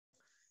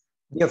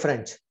Dear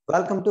friends,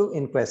 welcome to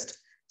Inquest.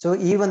 So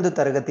ಈ ಒಂದು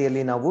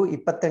ತರಗತಿಯಲ್ಲಿ ನಾವು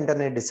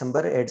 28ನೇ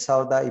ಡಿಸೆಂಬರ್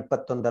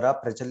 2021ರ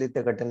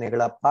ಪ್ರಚಲಿತ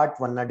ಘಟನೆಗಳ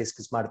ಪಾರ್ಟ್ 1 ನ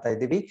ಡಿಸ್ಕಸ್ ಮಾಡ್ತಾ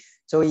ಇದ್ದೀವಿ.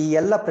 ಸೊ ಈ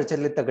ಎಲ್ಲ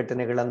ಪ್ರಚಲಿತ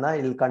ಘಟನೆಗಳನ್ನ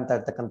ಇಲ್ಲಿ ಕಾಣ್ತಾ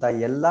ಇರ್ತಕ್ಕಂತ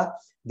ಎಲ್ಲ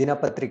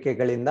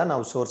ದಿನಪತ್ರಿಕೆಗಳಿಂದ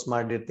ನಾವು ಸೋರ್ಸ್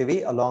ಮಾಡಿರ್ತೀವಿ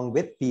along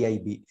with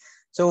PIB.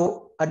 So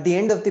at the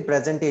end of the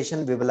presentation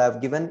we will have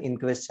given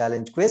Inquest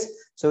challenge quiz.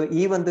 So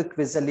ಈ ಒಂದು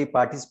ಕ್ವಿಜ್ ಅಲ್ಲಿ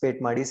ಪಾರ್ಟಿಸಿಪೇಟ್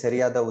ಮಾಡಿ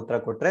ಸರಿಯಾದ ಉತ್ತರ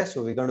ಕೊಟ್ರೆ so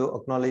we going to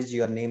acknowledge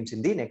your names in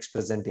the next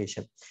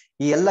presentation.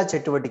 ಈ ಎಲ್ಲ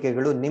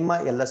ಚಟುವಟಿಕೆಗಳು ನಿಮ್ಮ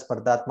ಎಲ್ಲ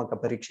ಸ್ಪರ್ಧಾತ್ಮಕ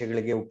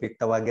ಪರೀಕ್ಷೆಗಳಿಗೆ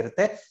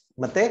ಉಪಯುಕ್ತವಾಗಿರುತ್ತೆ.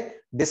 ಮತ್ತೆ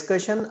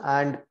ಡಿಸ್ಕಷನ್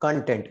ಅಂಡ್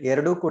ಕಂಟೆಂಟ್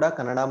ಎರಡೂ ಕೂಡ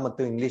ಕನ್ನಡ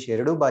ಮತ್ತು ಇಂಗ್ಲಿಷ್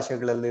ಎರಡೂ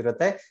ಭಾಷೆಗಳಲ್ಲಿ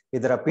ಇರುತ್ತೆ.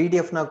 ಇದರ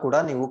PDF ನ ಕೂಡ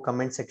ನೀವು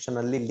ಕಮೆಂಟ್ ಸೆಕ್ಷನ್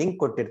ಅಲ್ಲಿ ಲಿಂಕ್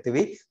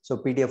ಕೊಟ್ಟಿರ್ತೀವಿ. ಸೊ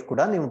PDF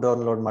ಕೂಡ ನೀವು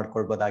ಡೌನ್ಲೋಡ್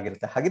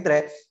ಮಾಡ್ಕೊಳ್ಬಹುದಾಗಿರುತ್ತೆ. ಹಾಗಿದ್ರೆ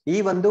ಈ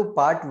ಒಂದು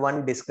ಪಾರ್ಟ್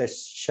 1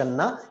 ಡಿಸ್ಕಷನ್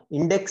ನ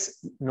ಇಂಡೆಕ್ಸ್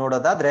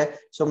ನೋಡೋದಾದ್ರೆ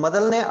ಸೊ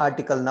ಮೊದಲನೇ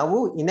ಆರ್ಟಿಕಲ್ ನಾವು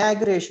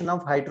ಇನಾಗ್ಯುರೇಷನ್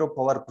of hydro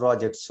power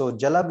project. So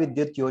ಜಲ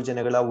ವಿದ್ಯುತ್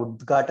ಯೋಜನೆಗಳ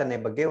ಉದ್ಘಾಟನೆ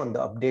ಬಗ್ಗೆ ಒಂದು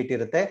ಅಪ್ಡೇಟ್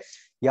ಇರುತ್ತೆ.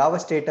 ಯಾವ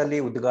ಸ್ಟೇಟ್ ಅಲ್ಲಿ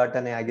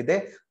ಉದ್ಘಾಟನೆ ಆಗಿದೆ,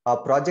 ಆ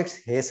ಪ್ರಾಜೆಕ್ಟ್ಸ್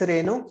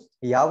ಹೆಸರೇನು,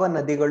 ಯಾವ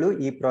ನದಿಗಳು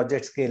ಈ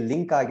ಪ್ರಾಜೆಕ್ಟ್ಸ್ ಗೆ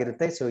ಲಿಂಕ್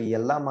ಆಗಿರುತ್ತೆ. ಸೊ ಈ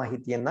ಎಲ್ಲಾ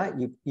ಮಾಹಿತಿಯನ್ನ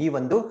ಈ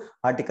ಒಂದು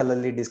ಆರ್ಟಿಕಲ್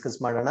ಅಲ್ಲಿ ಡಿಸ್ಕಸ್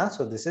ಮಾಡೋಣ.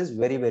 So this is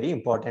very very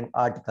important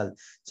article.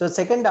 So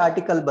second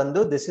article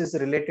ಬಂದು this is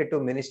related to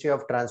ministry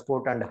of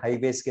transport and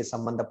highways ಗೆ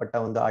ಸಂಬಂಧಪಟ್ಟ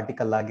ಒಂದು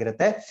ಆರ್ಟಿಕಲ್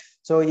ಆಗಿರುತ್ತೆ.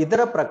 ಸೊ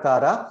ಇದರ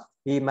ಪ್ರಕಾರ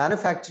ಈ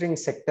ಮ್ಯಾನುಫ್ಯಾಕ್ಚರಿಂಗ್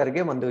ಸೆಕ್ಟರ್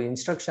ಗೆ ಒಂದು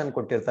ಇನ್ಸ್ಟ್ರಕ್ಷನ್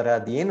ಕೊಟ್ಟಿರ್ತಾರೆ.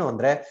 ಅದೇನು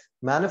ಅಂದ್ರೆ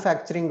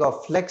manufacturing of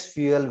flex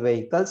fuel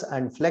vehicles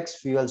and flex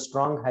fuel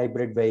strong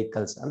hybrid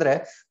vehicles ಅಂದ್ರೆ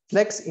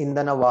ಫ್ಲೆಕ್ಸ್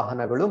ಇಂಧನ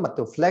ವಾಹನಗಳು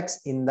ಮತ್ತು ಫ್ಲೆಕ್ಸ್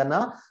ಇಂಧನ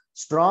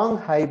ಸ್ಟ್ರಾಂಗ್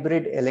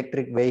ಹೈಬ್ರಿಡ್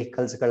ಎಲೆಕ್ಟ್ರಿಕ್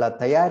ವೆಹಿಕಲ್ಸ್ ಗಳ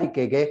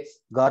ತಯಾರಿಕೆಗೆ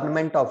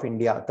ಗವರ್ನಮೆಂಟ್ ಆಫ್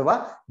ಇಂಡಿಯಾ ಅಥವಾ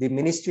the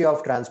ministry of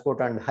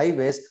transport and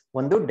highways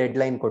ಒಂದು ಡೆಡ್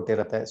ಲೈನ್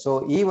ಕೊಟ್ಟಿರುತ್ತೆ. ಸೊ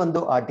ಈ ಒಂದು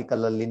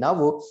ಆರ್ಟಿಕಲ್ ಅಲ್ಲಿ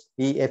ನಾವು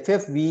ಈ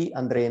FFV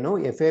ಅಂದ್ರೆ ಏನು,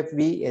 FFV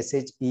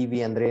SHEV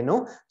ಅಂದ್ರೆ ಏನು,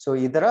 ಸೊ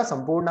ಇದರ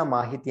ಸಂಪೂರ್ಣ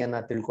ಮಾಹಿತಿಯನ್ನ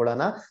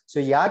ತಿಳ್ಕೊಳ್ಳೋಣ. ಸೊ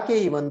ಯಾಕೆ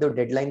ಈ ಒಂದು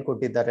ಡೆಡ್ ಲೈನ್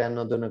ಕೊಟ್ಟಿದ್ದಾರೆ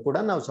ಅನ್ನೋದನ್ನು ಕೂಡ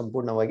ನಾವು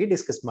ಸಂಪೂರ್ಣವಾಗಿ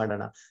ಡಿಸ್ಕಸ್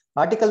ಮಾಡೋಣ.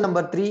 Article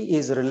number 3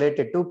 is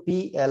related to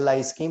PLI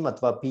scheme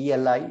ಅಥವಾ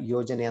PLI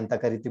ಯೋಜನೆ ಅಂತ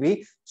ಕರಿತೀವಿ.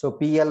 ಸೊ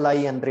PLI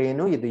ಅಂದ್ರೆ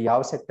ಏನು, ಇದು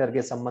ಯಾವ ಸೆಕ್ಟರ್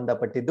ಗೆ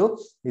ಸಂಬಂಧಪಟ್ಟಿದ್ದು,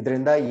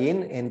 ಇದರಿಂದ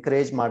ಏನ್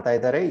ಎನ್ಕರೇಜ್ ಮಾಡ್ತಾ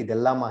ಇದ್ದಾರೆ,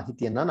 ಇದೆಲ್ಲ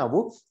ಮಾಹಿತಿಯನ್ನ ನಾವು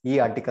ಈ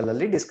ಆರ್ಟಿಕಲ್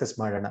ಅಲ್ಲಿ ಡಿಸ್ಕಸ್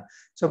ಮಾಡೋಣ.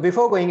 So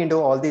before going in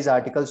to all these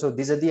articles, so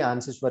these are the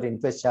answers for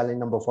Inquest challenge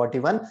number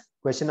 41.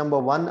 Question number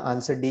 1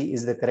 answer D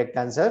is the correct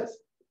answer,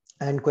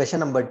 and question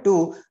number 2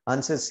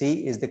 answer C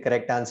is the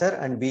correct answer.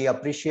 And we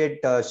appreciate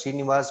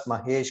Srinivas,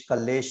 Mahesh,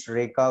 Kallesh,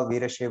 Rekha,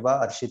 Veerasheva,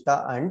 Arshita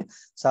and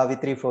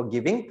Savitri for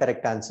giving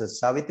correct answers.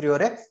 Savitri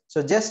ore,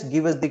 so just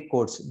give us the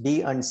codes D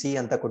and C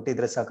anta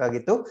kottidre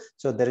sakagittu.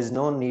 So there is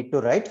no need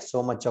to write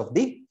so much of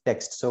the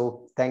text. So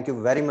thank you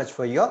very much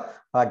for your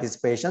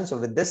participation. So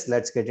with this,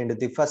 let's get into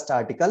the first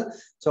article.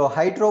 So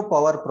hydro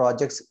power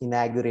projects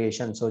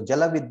inauguration. So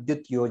ಜಲ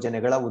ವಿದ್ಯುತ್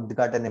ಯೋಜನೆಗಳ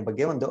ಉದ್ಘಾಟನೆ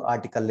ಬಗ್ಗೆ ಒಂದು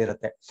article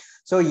ಇರುತ್ತೆ.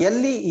 So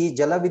ಎಲ್ಲಿ ಈ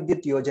ಜಲ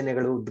ವಿದ್ಯುತ್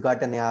ಯೋಜನೆಗಳು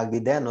ಉದ್ಘಾಟನೆ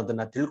ಆಗಿದೆ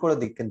ಅನ್ನೋದನ್ನ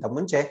ತಿಳ್ಕೊಳ್ಳೋದಕ್ಕಿಂತ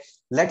ಮುಂಚೆ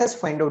let us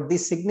find out the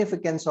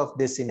significance of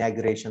this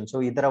ಇನಾಗ್ಯುರೇಷನ್. So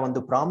ಇದರ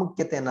ಒಂದು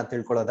ಪ್ರಾಮುಖ್ಯತೆಯನ್ನ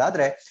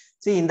ತಿಳ್ಕೊಳ್ಳೋದಾದ್ರೆ,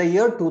 C in the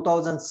year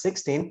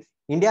 2016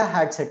 India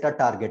had set a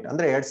target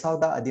ಅಂದ್ರೆ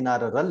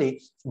 2016ರಲ್ಲಿ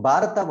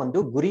ಭಾರತ ಒಂದು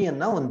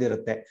ಗುರಿಯನ್ನ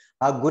ಹೊಂದಿರುತ್ತೆ.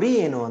 ಆ ಗುರಿ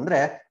ಏನು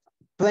ಅಂದ್ರೆ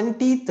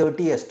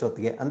 2030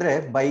 ಅಷ್ಟೊತ್ತಿಗೆ ಅಂದ್ರೆ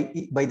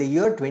by the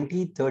year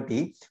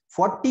 2030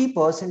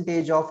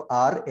 40% of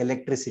R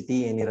electricity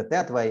ಏನಿರುತ್ತೆ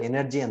ಅಥವಾ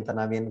ಎನರ್ಜಿ ಅಂತ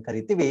ನಾವೇನ್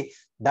ಕರಿತೀವಿ,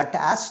 that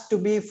has to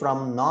be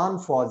from non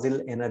fossil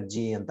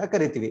energy ಅಂತ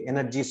ಕರಿತೀವಿ,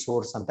 ಎನರ್ಜಿ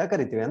ಸೋರ್ಸ್ ಅಂತ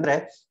ಕರಿತೀವಿ. ಅಂದ್ರೆ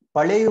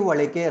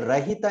ಪಳೆಯುವಳಿಕೆ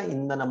ರಹಿತ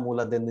ಇಂಧನ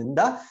ಮೂಲದಿಂದ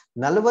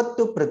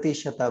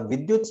 40%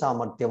 ವಿದ್ಯುತ್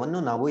ಸಾಮರ್ಥ್ಯವನ್ನು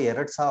ನಾವು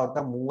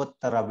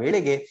 2030ರ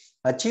ವೇಳೆಗೆ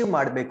ಅಚೀವ್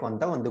ಮಾಡಬೇಕು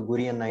ಅಂತ ಒಂದು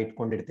ಗುರಿಯನ್ನ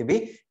ಇಟ್ಕೊಂಡಿರ್ತೀವಿ.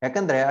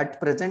 ಯಾಕಂದ್ರೆ ಅಟ್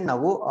ಪ್ರೆಸೆಂಟ್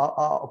ನಾವು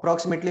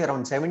ಅಪ್ರಾಕ್ಸಿಮೇಟ್ಲಿ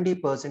ಅರೌಂಡ್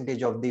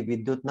 70% ಆಫ್ ದಿ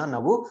ವಿದ್ಯುತ್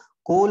ನಾವು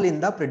ಕೋಲ್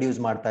ಇಂದ ಪ್ರೊಡ್ಯೂಸ್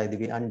ಮಾಡ್ತಾ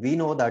ಇದೀವಿ. ಅಂಡ್ ವಿ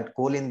ನೋ ದಟ್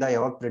ಕೋಲ್ ಇಂದ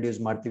ಯಾವಾಗ ಪ್ರೊಡ್ಯೂಸ್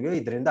ಮಾಡ್ತೀವಿ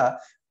ಇದರಿಂದ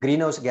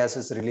ಗ್ರೀನ್ ಹೌಸ್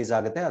ಗ್ಯಾಸಸ್ ರಿಲೀಸ್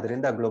ಆಗುತ್ತೆ,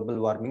 ಅದರಿಂದ ಗ್ಲೋಬಲ್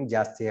ವಾರ್ಮಿಂಗ್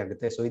ಜಾಸ್ತಿ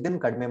ಆಗುತ್ತೆ. ಸೊ ಇದನ್ನ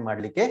ಕಡಿಮೆ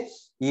ಮಾಡ್ಲಿಕ್ಕೆ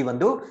ಈ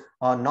ಒಂದು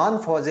ನಾನ್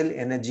ಫಾಸಿಲ್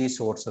ಎನರ್ಜಿ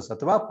ಸೋರ್ಸಸ್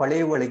ಅಥವಾ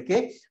ಪಳೆಯುವಳಿಕೆ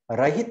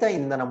ರಹಿತ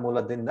ಇಂಧನ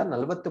ಮೂಲದಿಂದ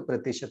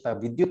 40%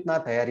 ವಿದ್ಯುತ್ ನ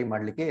ತಯಾರಿ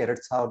ಮಾಡ್ಲಿಕ್ಕೆ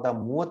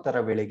 2030ರ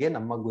ವೇಳೆಗೆ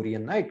ನಮ್ಮ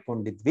ಗುರಿಯನ್ನ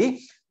ಇಟ್ಕೊಂಡಿದ್ವಿ.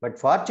 ಬಟ್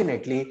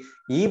ಫಾರ್ಚುನೇಟ್ಲಿ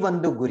ಈ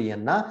ಒಂದು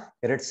ಗುರಿಯನ್ನ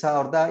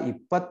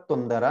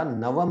 2021ರ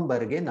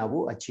ನವೆಂಬರ್ಗೆ ನಾವು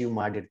ಅಚೀವ್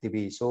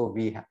ಮಾಡಿರ್ತೀವಿ. So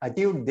we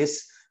achieve this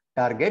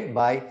target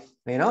by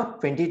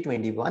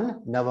 2021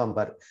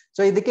 November.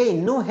 So ಇದಕ್ಕೆ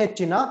ಇನ್ನೂ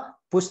ಹೆಚ್ಚಿನ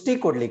ಪುಷ್ಟಿ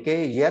ಕೊಡ್ಲಿಕ್ಕೆ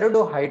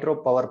 2 ಹೈಡ್ರೋ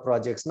ಪವರ್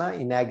ಪ್ರಾಜೆಕ್ಟ್ಸ್ ನ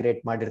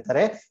ಇನಾಗ್ರೇಟ್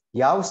ಮಾಡಿರ್ತಾರೆ.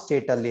 ಯಾವ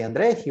ಸ್ಟೇಟ್ ಅಲ್ಲಿ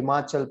ಅಂದ್ರೆ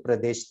ಹಿಮಾಚಲ್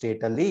ಪ್ರದೇಶ್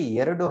ಸ್ಟೇಟ್ ಅಲ್ಲಿ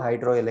 2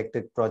 ಹೈಡ್ರೋ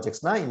ಎಲೆಕ್ಟ್ರಿಕ್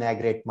ಪ್ರಾಜೆಕ್ಟ್ಸ್ ನ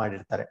ಇನಾಗ್ರೇಟ್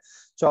ಮಾಡಿರ್ತಾರೆ.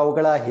 ಸೊ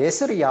ಅವುಗಳ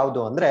ಹೆಸರು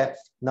ಯಾವುದು ಅಂದ್ರೆ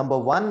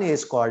number 1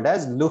 is called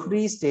as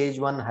ಲುಹ್ರಿ stage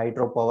 1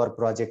 hydro power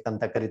project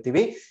ಅಂತ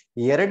ಕರಿತೀವಿ.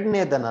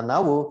 ಎರಡನೇದನ್ನ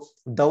ನಾವು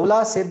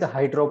ದೌಲಾಸಿದ್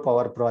ಹೈಡ್ರೋ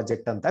ಪವರ್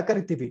ಪ್ರಾಜೆಕ್ಟ್ ಅಂತ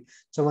ಕರಿತೀವಿ.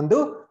 ಸೊ ಒಂದು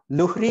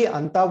ಲುಹ್ರಿ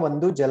ಅಂತ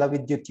ಒಂದು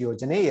ಜಲವಿದ್ಯುತ್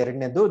ಯೋಜನೆ,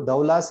 ಎರಡನೇದು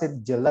ದೌಲಾಸಿದ್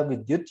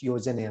ಜಲವಿದ್ಯುತ್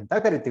ಯೋಜನೆ ಅಂತ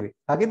ಕರಿತೀವಿ.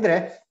 ಹಾಗಿದ್ರೆ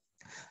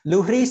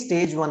ಲುಹ್ರಿ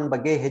ಸ್ಟೇಜ್ 1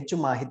 ಬಗ್ಗೆ ಹೆಚ್ಚು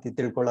ಮಾಹಿತಿ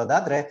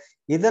ತಿಳ್ಕೊಳ್ಳೋದಾದ್ರೆ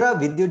ಇದರ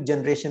ವಿದ್ಯುತ್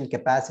ಜನರೇಷನ್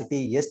ಕೆಪಾಸಿಟಿ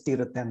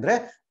ಎಷ್ಟಿರುತ್ತೆ ಅಂದ್ರೆ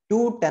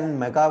 210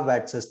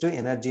 ಮೆಗಾವ್ಯಾಟ್ಸ್ ಅಷ್ಟು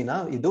ಎನರ್ಜಿನ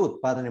ಇದು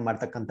ಉತ್ಪಾದನೆ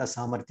ಮಾಡ್ತಕ್ಕಂಥ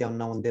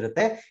ಸಾಮರ್ಥ್ಯವನ್ನ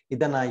ಹೊಂದಿರುತ್ತೆ.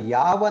 ಇದನ್ನ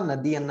ಯಾವ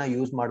ನದಿಯನ್ನ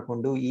ಯೂಸ್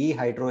ಮಾಡಿಕೊಂಡು ಈ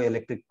ಹೈಡ್ರೋ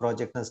ಎಲೆಕ್ಟ್ರಿಕ್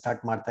ಪ್ರಾಜೆಕ್ಟ್ ನ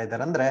ಸ್ಟಾರ್ಟ್ ಮಾಡ್ತಾ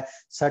ಇದ್ದಾರೆ ಅಂದ್ರೆ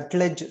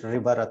ಸಟ್ಲೆಜ್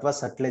ರಿವರ್ ಅಥವಾ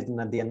ಸಟ್ಲೆಜ್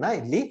ನದಿಯನ್ನ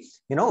ಇಲ್ಲಿ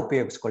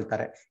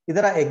ಉಪಯೋಗಿಸ್ಕೊಳ್ತಾರೆ.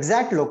 ಇದರ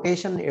ಎಕ್ಸಾಕ್ಟ್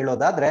ಲೊಕೇಶನ್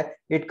ಹೇಳೋದಾದ್ರೆ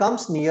it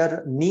comes near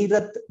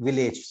ನೀರತ್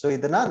village. So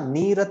ಇದನ್ನ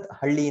ನೀರತ್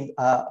ಹಳ್ಳಿ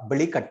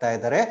ಬಳಿ ಕಟ್ತಾ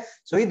ಇದ್ದಾರೆ.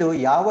 ಸೊ ಇದು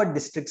ಯಾವ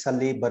ಡಿಸ್ಟ್ರಿಕ್ಟ್ಸ್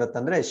ಅಲ್ಲಿ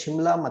ಬರುತ್ತಂದ್ರೆ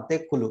ಶಿಮ್ಲಾ ಮತ್ತೆ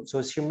ಕುಲು. ಸೊ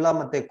ಶಿಮ್ಲಾ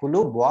ಮತ್ತೆ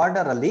ಕುಲು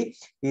ಬಾರ್ಡರ್ ಅಲ್ಲಿ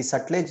ಈ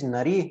ಸಟ್ಲೆಜ್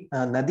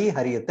ನದಿ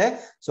ಹರಿಯುತ್ತೆ.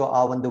 ಸೊ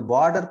ಆ ಒಂದು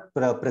ಬಾರ್ಡರ್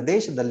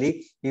ಪ್ರದೇಶದಲ್ಲಿ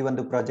ಈ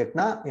ಒಂದು ಪ್ರಾಜೆಕ್ಟ್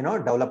ನ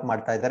ಡೆವಲಪ್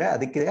ಮಾಡ್ತಾ ಇದ್ದಾರೆ.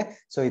 ಅದಕ್ಕೆ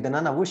ಸೊ ಇದನ್ನ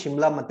ನಾವು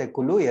ಶಿಮ್ಲಾ ಮತ್ತೆ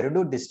ಕುಲು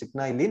ಎರಡು ಡಿಸ್ಟ್ರಿಕ್ಟ್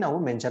ನ ಇಲ್ಲಿ ನಾವು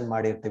ಮೆನ್ಷನ್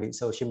ಮಾಡಿರ್ತೀವಿ.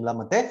 ಸೊ ಶಿಮ್ಲಾ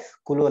ಮತ್ತೆ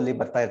ಕುಲು ಅಲ್ಲಿ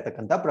ಬರ್ತಾ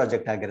ಇರ್ತಕ್ಕಂಥ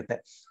ಪ್ರಾಜೆಕ್ಟ್ ಆಗಿರುತ್ತೆ.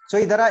 ಸೊ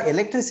ಇದರ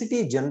ಎಲೆಕ್ಟ್ರಿಸಿಟಿ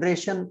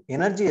ಜನರೇಷನ್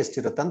ಎನರ್ಜಿ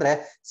ಎಷ್ಟಿರುತ್ತೆ ಅಂದ್ರೆ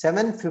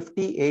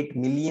 758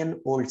 ಮಿಲಿಯನ್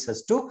ವೋಲ್ಟ್ಸ್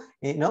ಅಷ್ಟು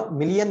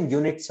ಮಿಲಿಯನ್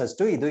ಯೂನಿಟ್ಸ್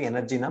ಅಷ್ಟು ಇದು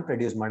ಎನರ್ಜಿನ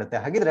ಪ್ರೊಡ್ಯೂಸ್ ಮಾಡುತ್ತೆ.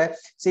 ಹಾಗಿದ್ರೆ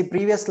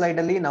ಪ್ರೀವಿಯಸ್ ಸ್ಲೈಡ್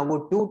ಅಲ್ಲಿ ನಾವು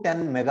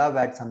 210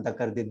 ಮೆಗಾವ್ಯಾಟ್ಸ್ ಅಂತ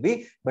ಕರೆದಿದ್ವಿ,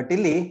 ಬಟ್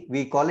ಇಲ್ಲಿ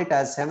we call it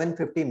as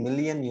 750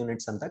 million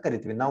units ಅಂತ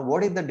ಕರಿತೀವಿ. ನಾವು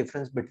what is the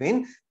difference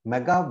between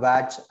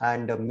megawatts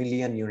and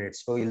million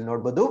units? So ಇಲ್ಲಿ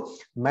ನೋಡಬಹುದು,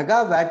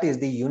 megawatt is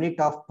the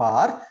unit of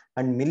power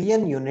and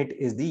million unit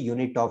is the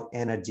unit of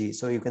energy.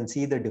 So you can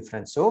see the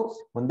difference. So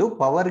ಒಂದು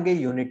power ಗೆ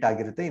unit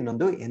ಆಗಿರುತ್ತೆ,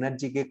 ಇನ್ನೊಂದು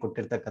ಎನರ್ಜಿಗೆ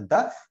ಕೊಟ್ಟಿರ್ತಕ್ಕಂಥ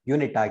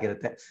unit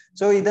ಆಗಿರುತ್ತೆ.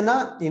 So ಇದನ್ನ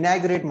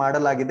inaugurate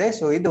ಮಾಡಲಾಗಿದೆ.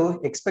 ಸೊ ಇದು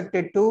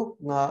expected to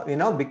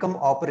become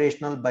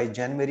operational by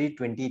January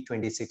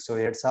 2026. So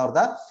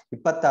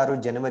 2026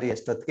 ಜನವರಿ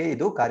ಅಷ್ಟೊತ್ತಿಗೆ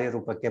ಇದು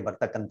ಕಾರ್ಯರೂಪಕ್ಕೆ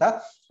ಬರ್ತಕ್ಕಂಥ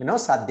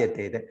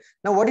ಸಾಧ್ಯತೆ ಇದೆ.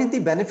 ನಾವು what is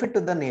the benefit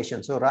to the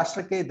nation? So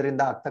ರಾಷ್ಟ್ರಕ್ಕೆ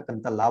ಇದರಿಂದ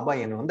ಆಗ್ತಕ್ಕಂಥ ಲಾಭ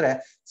ಏನು ಅಂದ್ರೆ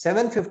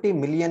 750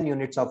 ಮಿಲಿಯನ್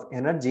ಯೂನಿಟ್ಸ್ ಆಫ್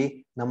ಎನರ್ಜಿ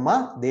ನಮ್ಮ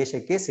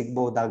ದೇಶಕ್ಕೆ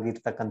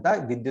ಸಿಗಬಹುದಾಗಿರ್ತಕ್ಕಂಥ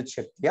ವಿದ್ಯುತ್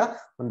ಶಕ್ತಿಯ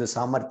ಒಂದು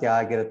ಸಾಮರ್ಥ್ಯ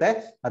ಆಗಿರುತ್ತೆ.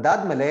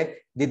 ಅದಾದ್ಮೇಲೆ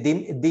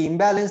the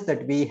imbalance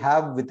that we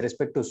have with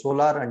respect to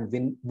solar and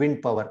wind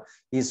power,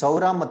 ಈ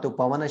ಸೌರ ಮತ್ತು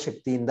ಪವನ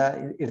ಶಕ್ತಿಯಿಂದ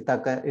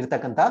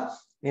ಇರ್ತಕ್ಕಂಥ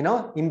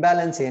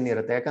ಇಂಬ್ಯಾಲೆನ್ಸ್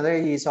ಏನಿರುತ್ತೆ, ಯಾಕಂದ್ರೆ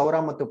ಈ ಸೌರ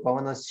ಮತ್ತು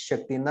ಪವನ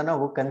ಶಕ್ತಿಯಿಂದ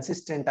ನಾವು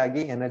ಕನ್ಸಿಸ್ಟೆಂಟ್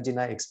ಆಗಿ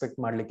ಎನರ್ಜಿನ ಎಕ್ಸ್ಪೆಕ್ಟ್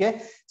ಮಾಡ್ಲಿಕ್ಕೆ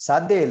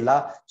ಸಾಧ್ಯ ಇಲ್ಲ.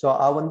 ಸೊ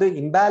ಆ ಒಂದು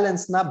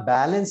ಇಂಬ್ಯಾಲೆನ್ಸ್ ನ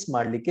ಬ್ಯಾಲೆನ್ಸ್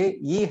ಮಾಡ್ಲಿಕ್ಕೆ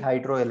ಈ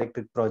ಹೈಡ್ರೋ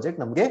ಎಲೆಕ್ಟ್ರಿಕ್ ಪ್ರಾಜೆಕ್ಟ್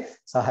ನಮ್ಗೆ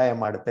ಸಹಾಯ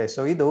ಮಾಡುತ್ತೆ.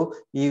 ಸೊ ಇದು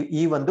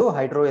ಈ ಒಂದು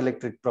ಹೈಡ್ರೋ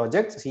ಎಲೆಕ್ಟ್ರಿಕ್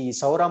ಪ್ರಾಜೆಕ್ಟ್ ಈ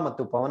ಸೌರ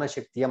ಮತ್ತು ಪವನ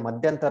ಶಕ್ತಿಯ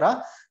ಮಧ್ಯಂತರ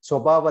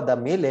ಸ್ವಭಾವದ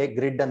ಮೇಲೆ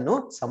ಗ್ರಿಡ್ ಅನ್ನು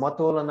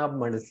ಸಮತೋಲನ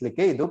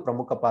ಮಾಡಿಸ್ಲಿಕ್ಕೆ ಇದು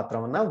ಪ್ರಮುಖ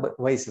ಪಾತ್ರವನ್ನ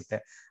ವಹಿಸುತ್ತೆ.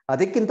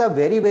 ಅದಕ್ಕಿಂತ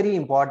very very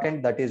important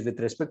that is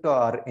with respect to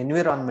our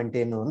environment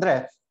ಏನು ಅಂದ್ರೆ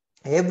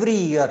every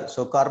year,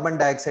 so carbon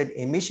dioxide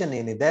emission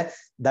ಏನಿದೆ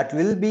that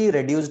will be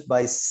reduced by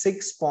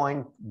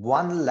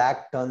 6.1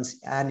 lakh tons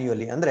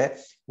annually. ಅಂದ್ರೆ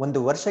ಒಂದು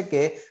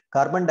ವರ್ಷಕ್ಕೆ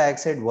ಕಾರ್ಬನ್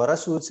ಡೈಆಕ್ಸೈಡ್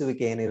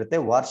ಹೊರಸೂಸುವಿಕೆ ಏನಿರುತ್ತೆ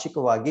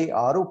ವಾರ್ಷಿಕವಾಗಿ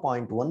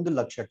 6.1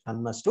 ಲಕ್ಷ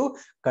ಟನ್ ಅಷ್ಟು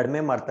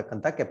ಕಡಿಮೆ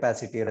ಮಾಡ್ತಕ್ಕಂಥ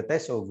ಕೆಪಾಸಿಟಿ ಇರುತ್ತೆ.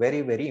 So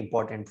very very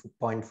important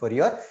point for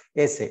your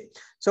ಎಸೆ.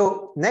 So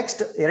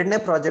next ಎರಡನೇ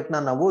ಪ್ರಾಜೆಕ್ಟ್ ನ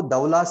ನಾವು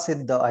ದೌಲಾ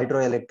ಸಿದ್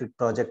ಹೈಡ್ರೋ ಎಲೆಕ್ಟ್ರಿಕ್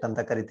ಪ್ರಾಜೆಕ್ಟ್ ಅಂತ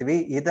ಕರಿತೀವಿ.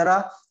 ಇದರ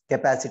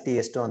ಕೆಪಾಸಿಟಿ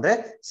ಎಷ್ಟು ಅಂದ್ರೆ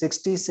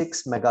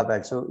 66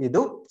 ಮೆಗಾವ್ಯಾಟ್. ಸೊ ಇದು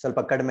ಸ್ವಲ್ಪ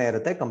ಕಡಿಮೆ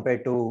ಇರುತ್ತೆ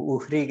ಕಂಪೇರ್ಡ್ ಟು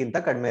ಉಹ್ರಿಗಿಂತ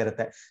ಕಡಿಮೆ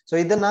ಇರುತ್ತೆ. ಸೊ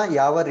ಇದನ್ನ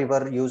ಯಾವ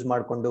ರಿವರ್ ಯೂಸ್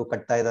ಮಾಡ್ಕೊಂಡು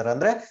ಕಟ್ತಾ ಇದಾರೆ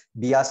ಅಂದ್ರೆ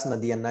ಬಿಯಾಸ್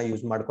ನದಿಯನ್ನ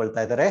ಯೂಸ್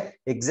ಮಾಡ್ಕೊಳ್ತಾ ಇದ್ದಾರೆ.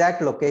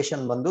 ಎಕ್ಸಾಕ್ಟ್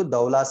ಲೊಕೇಶನ್ ಬಂದು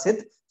ದೌಲಾ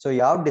ಸಿದ್. ಸೊ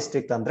ಯಾವ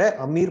ಡಿಸ್ಟ್ರಿಕ್ಟ್ ಅಂದ್ರೆ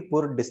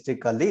ಅಮೀರ್ಪುರ್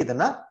ಡಿಸ್ಟ್ರಿಕ್ಟ್ ಅಲ್ಲಿ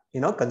ಇದನ್ನ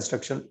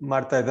ಕನ್ಸ್ಟ್ರಕ್ಷನ್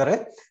ಮಾಡ್ತಾ ಇದ್ದಾರೆ.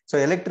 ಸೊ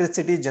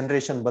ಎಲೆಕ್ಟ್ರಿಸಿಟಿ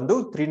ಜನರೇಷನ್ ಬಂದು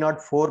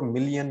 304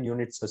 ಮಿಲಿಯನ್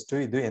ಯೂನಿಟ್ಸ್ ಅಷ್ಟು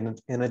ಇದು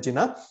ಎನರ್ಜಿನ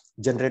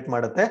ಜನರೇಟ್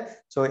ಮಾಡುತ್ತೆ.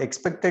 ಸೊ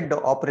ಎಕ್ಸ್ಪೆಕ್ಟೆಡ್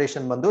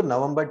ಆಪರೇಷನ್ ಬಂದು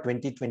ನವೆಂಬರ್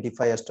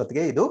 2025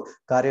 ಅಷ್ಟೊತ್ತಿಗೆ ಇದು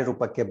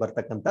ಕಾರ್ಯರೂಪಕ್ಕೆ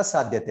ಬರ್ತಕ್ಕಂಥ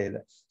ಸಾಧ್ಯತೆ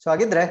ಇದೆ. ಸೊ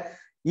ಹಾಗಿದ್ರೆ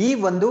ಈ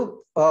ಒಂದು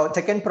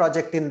ಸೆಕೆಂಡ್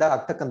ಪ್ರಾಜೆಕ್ಟ್ ಇಂದ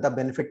ಆಗ್ತಕ್ಕಂಥ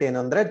ಬೆನಿಫಿಟ್ ಏನು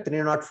ಅಂದ್ರೆ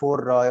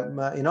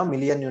 304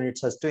 ಮಿಲಿಯನ್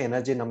ಯೂನಿಟ್ಸ್ ಅಷ್ಟು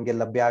ಎನರ್ಜಿ ನಮ್ಗೆ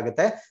ಲಭ್ಯ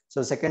ಆಗುತ್ತೆ. So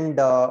second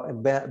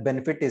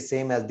benefit is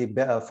same as the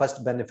first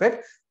benefit.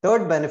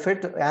 Third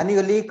benefit,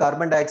 annually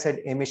carbon dioxide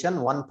emission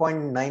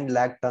 1.9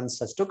 lac tons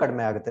ಅಷ್ಟು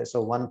ಕಡಿಮೆ ಆಗುತ್ತೆ.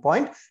 ಸೊ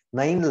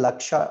 1.9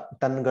 ಲಕ್ಷ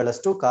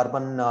ಟನ್ಗಳಷ್ಟು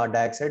ಕಾರ್ಬನ್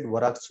ಡೈಆಕ್ಸೈಡ್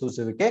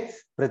ಹೊರಸೂಸುವಿಕೆ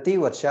ಪ್ರತಿ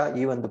ವರ್ಷ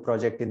ಈ ಒಂದು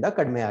ಪ್ರಾಜೆಕ್ಟ್ ಇಂದ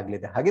ಕಡಿಮೆ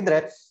ಆಗಲಿದೆ. ಹಾಗಿದ್ರೆ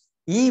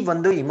ಈ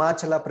ಒಂದು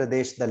ಹಿಮಾಚಲ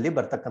ಪ್ರದೇಶದಲ್ಲಿ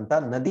ಬರ್ತಕ್ಕಂಥ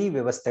ನದಿ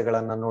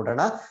ವ್ಯವಸ್ಥೆಗಳನ್ನ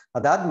ನೋಡೋಣ.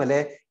 ಅದಾದ್ಮೇಲೆ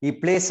ಈ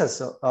ಪ್ಲೇಸಸ್,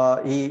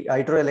 ಈ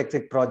ಹೈಡ್ರೋ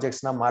ಎಲೆಕ್ಟ್ರಿಕ್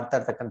ಪ್ರಾಜೆಕ್ಟ್ಸ್ ನ ಮಾಡ್ತಾ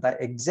ಇರ್ತಕ್ಕಂಥ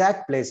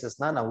ಎಕ್ಸಾಕ್ಟ್ ಪ್ಲೇಸಸ್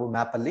ನ ನಾವು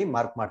ಮ್ಯಾಪ್ ಅಲ್ಲಿ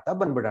ಮಾರ್ಕ್ ಮಾಡ್ತಾ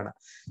ಬಂದ್ಬಿಡೋಣ.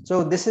 So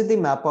this is the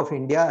map of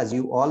India as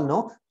you all know.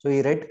 So ಈ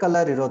ರೆಡ್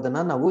ಕಲರ್ ಇರೋದನ್ನ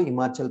ನಾವು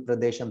ಹಿಮಾಚಲ್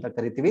ಪ್ರದೇಶ್ ಅಂತ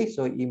ಕರಿತೀವಿ.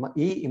 ಸೊ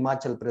ಈ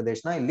ಹಿಮಾಚಲ್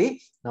ಪ್ರದೇಶನ ಇಲ್ಲಿ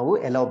ನಾವು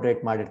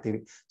ಎಲಾಬ್ರೇಟ್ ಮಾಡಿರ್ತೀವಿ.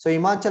 ಸೊ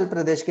ಹಿಮಾಚಲ್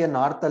ಪ್ರದೇಶ್ಗೆ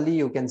ನಾರ್ತ್ ಅಲ್ಲಿ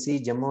you can see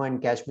Jammu and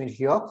Kashmir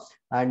here,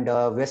 and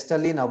West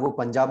ಅಲ್ಲಿ ನಾವು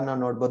ಪಂಜಾಬ್ ನ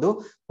ನೋಡ್ಬೋದು,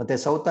 ಮತ್ತೆ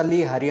ಸೌತ್ ಅಲ್ಲಿ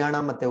ಹರಿಯಾಣ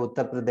ಮತ್ತೆ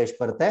ಉತ್ತರ ಪ್ರದೇಶ್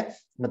ಬರುತ್ತೆ,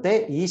 ಮತ್ತೆ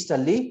ಈಸ್ಟ್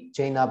ಅಲ್ಲಿ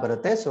ಚೈನಾ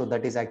ಬರುತ್ತೆ. So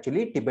that is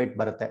actually Tibet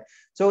ಬರುತ್ತೆ.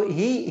 ಸೊ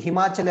ಈ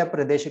ಹಿಮಾಚಲ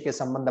ಪ್ರದೇಶಕ್ಕೆ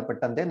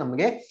ಸಂಬಂಧಪಟ್ಟಂತೆ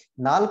ನಮಗೆ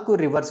 4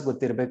 ರಿವರ್ಸ್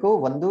ಗೊತ್ತಿರಬೇಕು.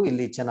 ಒಂದು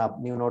ಇಲ್ಲಿ ಚೆನಾಬ್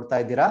ನೀವು ನೋಡ್ತಾ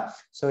ಇದ್ದೀರಾ.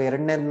 ಸೊ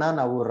ಎರಡನೇದನ್ನ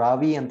ನಾವು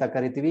ರಾವಿ ಅಂತ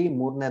ಕರಿತೀವಿ,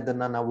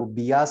 ಮೂರನೇದನ್ನ ನಾವು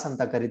ಬಿಯಾಸ್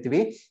ಅಂತ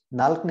ಕರಿತೀವಿ,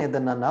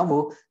 ನಾಲ್ಕನೇದನ್ನ ನಾವು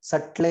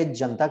ಸಟ್ಲೆಜ್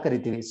ಅಂತ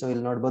ಕರಿತೀವಿ. ಸೊ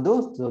ಇಲ್ಲಿ ನೋಡ್ಬೋದು,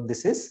 so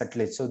this is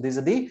Sutlej. So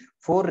this the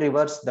 4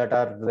 rivers that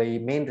are the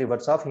main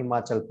rivers of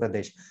Himachal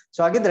Pradesh. So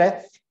ಹಾಗಿದ್ರೆ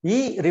ಈ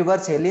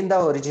ರಿವರ್ಸ್ ಎಲ್ಲಿಂದ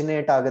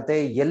ಒರಿಜಿನೇಟ್ ಆಗುತ್ತೆ,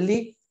 ಎಲ್ಲಿ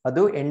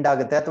ಅದು ಎಂಡ್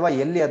ಆಗುತ್ತೆ ಅಥವಾ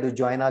ಎಲ್ಲಿ ಅದು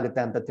ಜಾಯಿನ್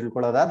ಆಗುತ್ತೆ ಅಂತ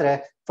ತಿಳ್ಕೊಳ್ಳೋದಾದ್ರೆ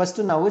ಫಸ್ಟ್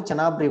ನಾವು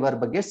ಚೆನಾಬ್ ರಿವರ್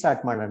ಬಗ್ಗೆ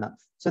ಸ್ಟಾರ್ಟ್ ಮಾಡೋಣ.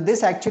 So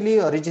this actually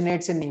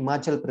originates in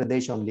Himachal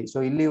Pradesh only. So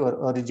ಇಲ್ಲಿ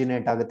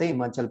ಒರಿಜಿನೇಟ್ ಆಗುತ್ತೆ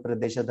ಹಿಮಾಚಲ್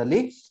ಪ್ರದೇಶದಲ್ಲಿ.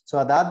 ಸೊ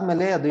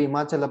ಅದಾದ್ಮೇಲೆ ಅದು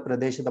ಹಿಮಾಚಲ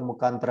ಪ್ರದೇಶದ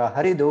ಮುಖಾಂತರ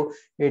ಹರಿದು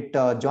it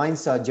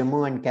joins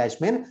Jammu and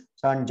Kashmir.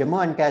 So Jammu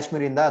and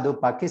Kashmir ಇಂದ ಅದು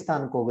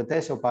ಪಾಕಿಸ್ತಾನಕ್ಕೆ ಹೋಗುತ್ತೆ.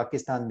 ಸೊ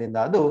ಪಾಕಿಸ್ತಾನದಿಂದ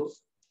ಅದು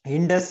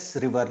ಇಂಡಸ್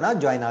ರಿವರ್ ನ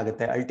ಜಾಯಿನ್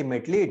ಆಗುತ್ತೆ.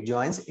 Ultimately it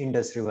joins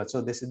Indus river. So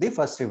this is the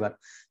first river.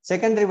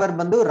 Second river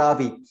ಬಂದು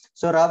ರಾವಿ.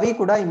 ಸೊ ರಾವಿ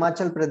ಕೂಡ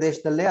ಹಿಮಾಚಲ್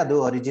ಪ್ರದೇಶದಲ್ಲೇ ಅದು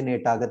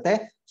ಒರಿಜಿನೇಟ್ ಆಗುತ್ತೆ.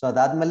 ಸೊ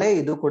ಅದಾದ್ಮೇಲೆ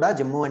ಇದು ಕೂಡ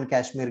ಜಮ್ಮು ಅಂಡ್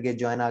ಕಾಶ್ಮೀರ್ಗೆ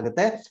ಜಾಯಿನ್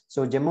ಆಗುತ್ತೆ. ಸೊ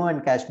ಜಮ್ಮು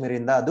ಅಂಡ್ ಕಾಶ್ಮೀರ್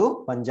ಇಂದ ಅದು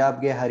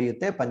ಪಂಜಾಬ್ಗೆ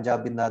ಹರಿಯುತ್ತೆ.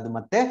 ಪಂಜಾಬ್ ಇಂದ ಅದು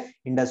ಮತ್ತೆ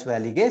ಇಂಡಸ್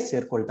ವ್ಯಾಲಿಗೆ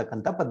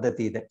ಸೇರ್ಕೊಳ್ತಕ್ಕಂಥ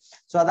ಪದ್ಧತಿ ಇದೆ.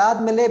 ಸೊ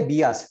ಅದಾದ್ಮೇಲೆ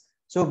ಬಿಯಾಸ್.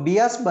 ಸೊ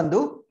ಬಿಯಾಸ್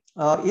ಬಂದು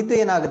ಇದು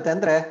ಏನಾಗುತ್ತೆ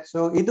ಅಂದ್ರೆ, ಸೊ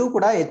ಇದು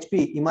ಕೂಡ HP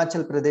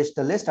ಹಿಮಾಚಲ್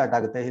ಪ್ರದೇಶದಲ್ಲೇ ಸ್ಟಾರ್ಟ್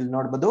ಆಗುತ್ತೆ. ಇಲ್ಲಿ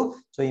ನೋಡ್ಬೋದು.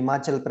 ಸೊ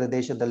ಹಿಮಾಚಲ್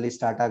ಪ್ರದೇಶದಲ್ಲಿ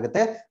ಸ್ಟಾರ್ಟ್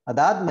ಆಗುತ್ತೆ.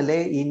 ಅದಾದ್ಮೇಲೆ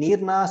ಈ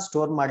ನೀರ್ನ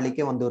ಸ್ಟೋರ್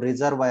ಮಾಡ್ಲಿಕ್ಕೆ ಒಂದು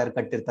ರಿಸರ್ವಾಯರ್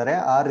ಕಟ್ಟಿರ್ತಾರೆ.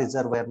 ಆ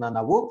ರಿಸರ್ವಾಯರ್ ನ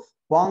ನಾವು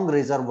ಪಾಂಗ್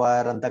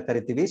ರಿಸರ್ವಾಯರ್ ಅಂತ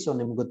ಕರಿತೀವಿ. ಸೊ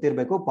ನಿಮ್ಗೆ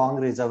ಗೊತ್ತಿರ್ಬೇಕು ಪಾಂಗ್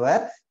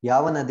ರಿಸರ್ವಾಯರ್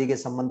ಯಾವ ನದಿಗೆ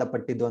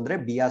ಸಂಬಂಧಪಟ್ಟಿದ್ದು ಅಂದ್ರೆ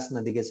ಬಿಯಾಸ್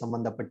ನದಿಗೆ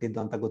ಸಂಬಂಧಪಟ್ಟಿದ್ದು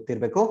ಅಂತ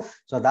ಗೊತ್ತಿರ್ಬೇಕು.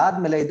 ಸೊ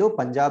ಅದಾದ್ಮೇಲೆ ಇದು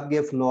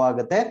ಪಂಜಾಬ್ಗೆ ಫ್ಲೋ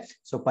ಆಗುತ್ತೆ.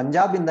 ಸೊ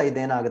ಪಂಜಾಬ್ ಇಂದ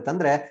ಇದೇನಾಗುತ್ತೆ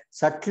ಅಂದ್ರೆ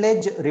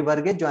ಸಟ್ಲೇಜ್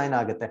ರಿವರ್ಗೆ ಜಾಯಿನ್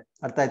ಆಗುತ್ತೆ.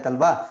 ಅರ್ಥ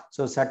ಆಯ್ತಲ್ವಾ?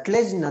 ಸೊ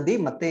ಸಟ್ಲೇಜ್ ನದಿ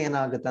ಮತ್ತೆ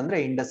ಏನಾಗುತ್ತೆ ಅಂದ್ರೆ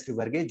ಇಂಡಸ್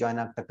ರಿವರ್ಗೆ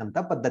ಜಾಯಿನ್ ಆಗ್ತಕ್ಕಂಥ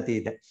ಪದ್ಧತಿ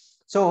ಇದೆ.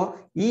 ಸೊ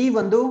ಈ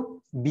ಒಂದು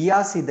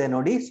ಬಿಯಾಸ್ ಇದೆ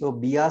ನೋಡಿ. ಸೊ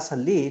ಬಿಯಾಸ್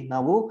ಅಲ್ಲಿ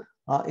ನಾವು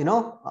ಏನೋ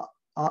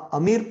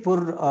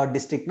ಅಮೀರ್ಪುರ್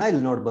ಡಿಸ್ಟ್ರಿಕ್ಟ್ ನ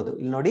ಇಲ್ಲಿ ನೋಡ್ಬೋದು.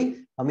 ಇಲ್ಲಿ ನೋಡಿ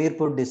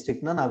ಅಮೀರ್ಪುರ್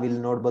ಡಿಸ್ಟ್ರಿಕ್ಟ್ ನ ನಾವ್ ಇಲ್ಲಿ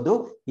ನೋಡ್ಬೋದು.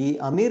 ಈ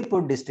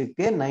ಅಮೀರ್ಪುರ್ ಡಿಸ್ಟ್ರಿಕ್ಟ್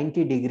ಗೆ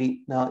 90 ಡಿಗ್ರಿ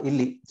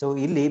ಇಲ್ಲಿ. ಸೊ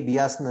ಇಲ್ಲಿ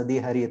ಬಿಯಾಸ್ ನದಿ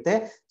ಹರಿಯುತ್ತೆ.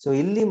 ಸೊ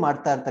ಇಲ್ಲಿ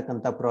ಮಾಡ್ತಾ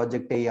ಇರ್ತಕ್ಕಂಥ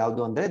ಪ್ರಾಜೆಕ್ಟ್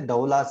ಯಾವ್ದು ಅಂದ್ರೆ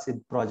ದೌಲಾ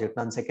ಸಿದ್ ಪ್ರಾಜೆಕ್ಟ್.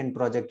 ನಾನು ಸೆಕೆಂಡ್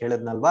ಪ್ರಾಜೆಕ್ಟ್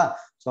ಹೇಳಿದ್ನಲ್ವಾ.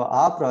 ಸೊ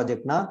ಆ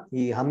ಪ್ರಾಜೆಕ್ಟ್ ನ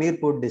ಈ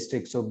ಹಮೀರ್ಪುರ್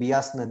ಡಿಸ್ಟ್ರಿಕ್ಟ್, ಸೊ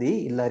ಬಿಯಾಸ್ ನದಿ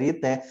ಇಲ್ಲಿ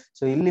ಹರಿಯುತ್ತೆ.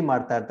 ಸೊ ಇಲ್ಲಿ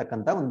ಮಾಡ್ತಾ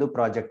ಇರ್ತಕ್ಕಂಥ ಒಂದು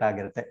ಪ್ರಾಜೆಕ್ಟ್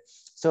ಆಗಿರುತ್ತೆ.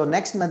 ಸೊ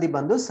ನೆಕ್ಸ್ಟ್ ನದಿ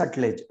ಬಂದು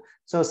ಸಟ್ಲೇಜ್.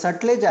 ಸೊ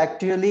ಸಟ್ಲೇಜ್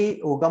ಆಕ್ಚುಲಿ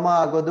ಉಗಮ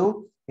ಆಗೋದು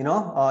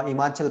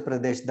ಹಿಮಾಚಲ್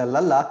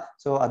ಪ್ರದೇಶದಲ್ಲ.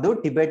 ಸೊ ಅದು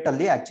ಟಿಬೆಟ್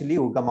ಅಲ್ಲಿ ಆಕ್ಚುಲಿ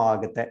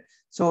ಉಗಮವಾಗುತ್ತೆ.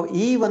 ಸೊ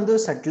ಈ ಒಂದು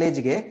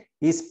ಸಟ್ಲೇಜ್ಗೆ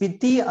ಈ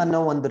ಸ್ಪಿತಿ ಅನ್ನೋ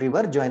ಒಂದು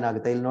ರಿವರ್ ಜಾಯಿನ್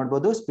ಆಗುತ್ತೆ. ಇಲ್ಲಿ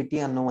ನೋಡ್ಬೋದು ಸ್ಪಿಟಿ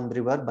ಅನ್ನೋ ಒಂದು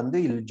ರಿವರ್ ಬಂದು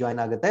ಇಲ್ಲಿ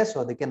ಜಾಯಿನ್ ಆಗುತ್ತೆ. ಸೊ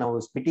ಅದಕ್ಕೆ ನಾವು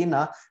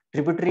ಸ್ಪಿಟಿನ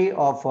ಟ್ರಿಬ್ಯೂಟರಿ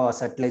ಆಫ್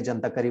ಸಟ್ಲೇಜ್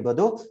ಅಂತ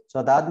ಕರಿಬಹುದು. ಸೊ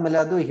ಅದಾದ್ಮೇಲೆ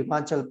ಅದು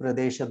ಹಿಮಾಚಲ್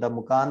ಪ್ರದೇಶದ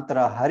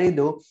ಮುಖಾಂತರ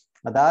ಹರಿದು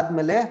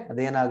ಅದಾದ್ಮೇಲೆ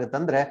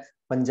ಅದೇನಾಗುತ್ತಂದ್ರೆ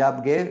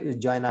ಪಂಜಾಬ್ಗೆ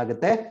ಜಾಯಿನ್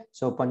ಆಗುತ್ತೆ.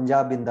 ಸೊ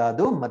ಪಂಜಾಬ್ ಇಂದ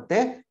ಅದು ಮತ್ತೆ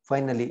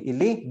ಫೈನಲಿ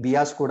ಇಲ್ಲಿ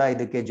ಬಿಯಾಸ್ ಕೂಡ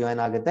ಇದಕ್ಕೆ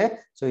ಜಾಯಿನ್ ಆಗುತ್ತೆ.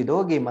 ಸೊ ಇದು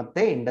ಹೋಗಿ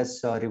ಮತ್ತೆ ಇಂಡಸ್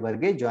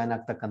ರಿವರ್ಗೆ ಜಾಯಿನ್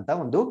ಆಗ್ತಕ್ಕಂತ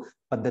ಒಂದು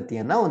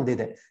ಪದ್ಧತಿಯನ್ನ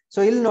ಹೊಂದಿದೆ. ಸೊ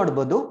ಇಲ್ಲಿ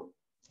ನೋಡ್ಬೋದು,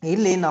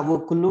 ಇಲ್ಲಿ ನಾವು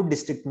ಕುಲ್ಲು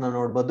ಡಿಸ್ಟ್ರಿಕ್ಟ್ ನ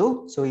ನೋಡ್ಬೋದು.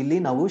 ಸೊ ಇಲ್ಲಿ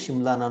ನಾವು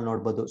ಶಿಮ್ಲಾನ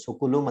ನೋಡ್ಬೋದು. ಸೊ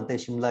ಕುಲ್ಲು ಮತ್ತೆ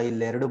ಶಿಮ್ಲಾ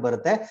ಇಲ್ಲಿ ಎರಡು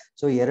ಬರುತ್ತೆ.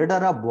 ಸೊ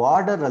ಎರಡರ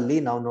ಬಾರ್ಡರ್ ಅಲ್ಲಿ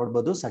ನಾವು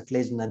ನೋಡ್ಬೋದು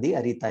ಸಟ್ಲೇಜ್ ನದಿ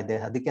ಹರಿತಾ ಇದೆ.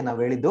 ಅದಕ್ಕೆ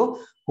ನಾವ್ ಹೇಳಿದ್ದು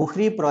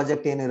ಹುಹ್ರಿ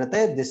ಪ್ರಾಜೆಕ್ಟ್ ಏನಿರುತ್ತೆ,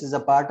 this is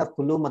a part of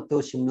Kullu ಮತ್ತು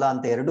ಶಿಮ್ಲಾ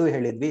ಅಂತ ಎರಡೂ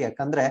ಹೇಳಿದ್ವಿ.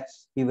 ಯಾಕಂದ್ರೆ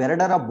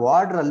ಇವೆರಡರ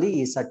ಬಾರ್ಡರ್ ಅಲ್ಲಿ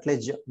ಈ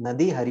ಸಟ್ಲೇಜ್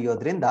ನದಿ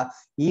ಹರಿಯೋದ್ರಿಂದ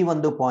ಈ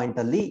ಒಂದು ಪಾಯಿಂಟ್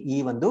ಅಲ್ಲಿ ಈ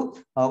ಒಂದು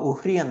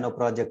ಉಹ್ರಿ ಅನ್ನೋ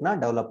ಪ್ರಾಜೆಕ್ಟ್ ನ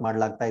ಡೆವಲಪ್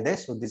ಮಾಡ್ಲಾಗ್ತಾ ಇದೆ.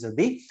 So this is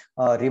the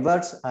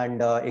reverse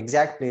and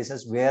exact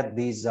places where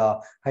these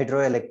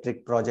hydro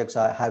electric projects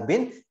have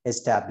been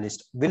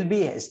will be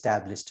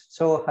established.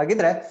 So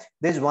hagidre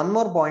there is one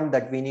more point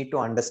that we need to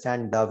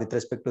understand with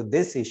respect to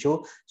this issue.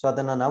 So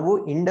adanna navu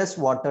Indus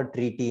water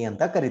treaty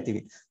anta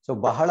karitivi. So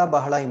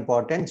ಬಹಳ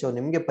important. So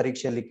ನಿಮ್ಗೆ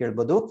ಪರೀಕ್ಷೆಯಲ್ಲಿ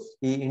ಕೇಳಬಹುದು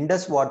ಈ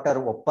Indus water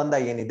ಒಪ್ಪಂದ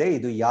ಏನಿದೆ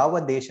ಇದು ಯಾವ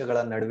ದೇಶಗಳ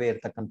ನಡುವೆ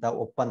ಇರ್ತಕ್ಕಂಥ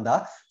ಒಪ್ಪಂದ.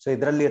 ಸೊ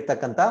ಇದರಲ್ಲಿ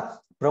ಇರ್ತಕ್ಕಂಥ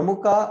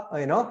ಪ್ರಮುಖ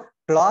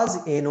ಕ್ಲಾಸ್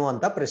ಏನು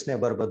ಅಂತ ಪ್ರಶ್ನೆ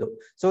ಬರ್ಬೋದು.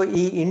 ಸೊ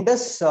ಈ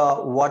ಇಂಡಸ್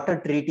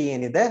ವಾಟರ್ ಟ್ರೀಟಿ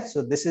ಏನಿದೆ,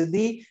 so this is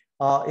the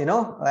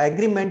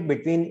agreement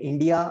between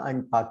India and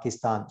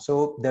Pakistan. So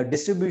the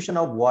distribution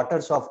of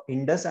waters of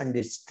Indus and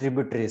its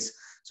tributaries.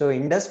 So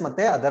Indus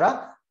ಮತ್ತೆ ಅದರ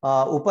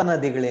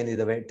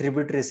ಉಪನದಿಗಳೇನಿದಾವೆ,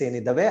 ಟ್ರಿಬ್ಯೂಟರೀಸ್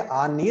ಏನಿದಾವೆ,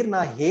 ಆ ನೀರ್ನ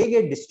ಹೇಗೆ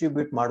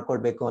ಡಿಸ್ಟ್ರಿಬ್ಯೂಟ್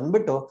ಮಾಡ್ಕೊಳ್ಬೇಕು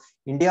ಅಂದ್ಬಿಟ್ಟು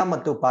ಇಂಡಿಯಾ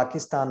ಮತ್ತು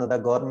ಪಾಕಿಸ್ತಾನದ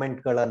ಗವರ್ಮೆಂಟ್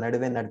ಗಳ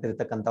ನಡುವೆ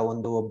ನಡೆದಿರ್ತಕ್ಕಂಥ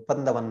ಒಂದು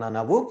ಒಪ್ಪಂದವನ್ನ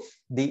ನಾವು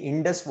ದಿ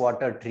ಇಂಡಸ್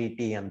ವಾಟರ್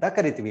ಟ್ರೀಟಿ ಅಂತ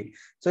ಕರಿತೀವಿ.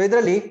 ಸೊ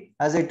ಇದರಲ್ಲಿ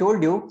as I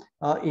told you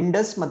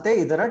Indus ಮತ್ತೆ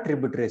ಇದರ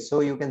tributaries. So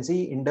you can see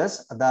Indus,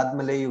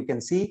 ಅದಾದ್ಮೇಲೆ ಯು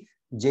ಕ್ಯಾನ್ ಸಿ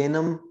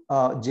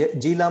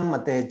ಜೀಲಂ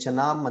ಮತ್ತೆ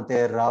ಚೆನಾಬ್ ಮತ್ತೆ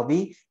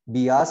ರಾವಿ,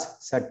 ಬಿಯಾಸ್,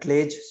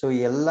 ಸಟ್ಲೇಜ್. ಸೊ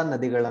ಈ ಎಲ್ಲ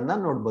ನದಿಗಳನ್ನ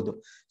ನೋಡ್ಬೋದು.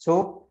 ಸೊ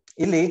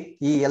ಇಲ್ಲಿ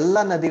ಈ ಎಲ್ಲ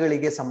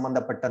ನದಿಗಳಿಗೆ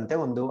ಸಂಬಂಧಪಟ್ಟಂತೆ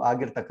ಒಂದು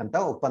ಆಗಿರ್ತಕ್ಕಂಥ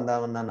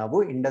ಒಪ್ಪಂದವನ್ನ ನಾವು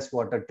ಇಂಡಸ್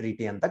ವಾಟರ್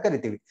ಟ್ರೀಟಿ ಅಂತ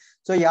ಕರಿತೀವಿ.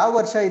 ಸೊ ಯಾವ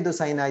ವರ್ಷ ಇದು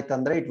ಸೈನ್ ಆಯ್ತು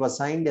ಅಂದ್ರೆ it was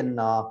signed in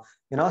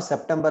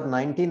September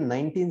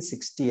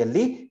 1960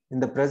 ಅಲ್ಲಿ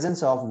in the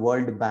presence of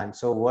world bank.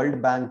 So world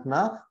bank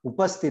ನ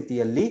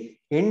ಉಪಸ್ಥಿತಿಯಲ್ಲಿ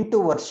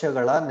 8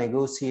 ವರ್ಷಗಳ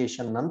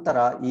ನೆಗೋಸಿಯೇಷನ್ ನಂತರ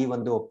ಈ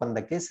ಒಂದು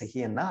ಒಪ್ಪಂದಕ್ಕೆ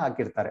ಸಹಿಯನ್ನ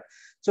ಹಾಕಿರ್ತಾರೆ.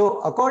 So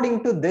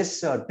according to this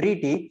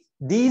treaty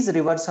these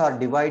rivers are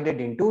divided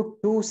into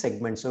 2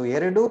 segments. So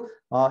ಎರಡು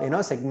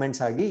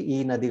ಸೆಗ್ಮೆಂಟ್ಸ್ ಆಗಿ ಈ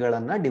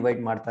ನದಿಗಳನ್ನ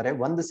ಡಿವೈಡ್ ಮಾಡ್ತಾರೆ.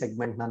 ಒಂದು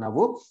ಸೆಗ್ಮೆಂಟ್ ನ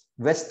ನಾವು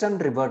ವೆಸ್ಟರ್ನ್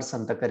ರಿವರ್ಸ್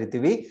ಅಂತ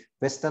ಕರಿತೀವಿ.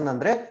 ವೆಸ್ಟರ್ನ್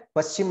ಅಂದ್ರೆ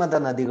ಪಶ್ಚಿಮದ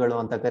ನದಿಗಳು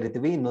ಅಂತ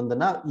ಕರಿತೀವಿ.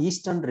 ಇನ್ನೊಂದನ್ನ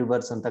ಈಸ್ಟರ್ನ್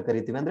ರಿವರ್ಸ್ ಅಂತ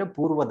ಕರಿತೀವಿ, ಅಂದ್ರೆ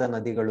ಪೂರ್ವದ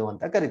ನದಿಗಳು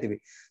ಅಂತ ಕರಿತೀವಿ.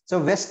 ಸೊ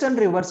ವೆಸ್ಟರ್ನ್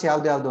ರಿವರ್ಸ್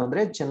ಯಾವ್ದು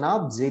ಅಂದ್ರೆ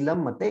ಚೆನಾಬ್,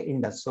 ಜೀಲಂ ಮತ್ತೆ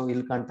ಇಂಡಸ್. ಸೊ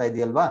ಇಲ್ಲಿ ಕಾಣ್ತಾ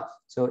ಇದೆಯಲ್ವಾ,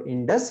 ಸೊ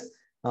ಇಂಡಸ್,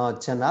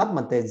 ಚೆನಾಬ್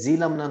ಮತ್ತೆ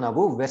ಜೀಲಂ ನ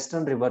ನಾವು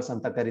ವೆಸ್ಟರ್ನ್ ರಿವರ್ಸ್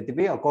ಅಂತ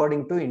ಕರಿತೀವಿ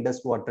according to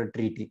Indus water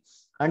treaty.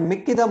 And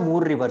ಮಿಕ್ಕಿದ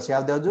 3 ರಿವರ್ಸ್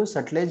ಯಾವ್ದಾವ್ದು,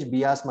 ಸಟ್ಲೇಜ್,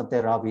 ಬಿಯಾಸ್ ಮತ್ತೆ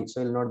ರಾವಿ. ಸೊ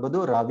ಇಲ್ಲಿ ನೋಡ್ಬೋದು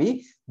ರಾವಿ,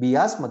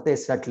 ಬಿಯಾಸ್ ಮತ್ತೆ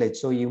ಸಟ್ಲೇಜ್.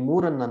 ಸೊ ಈ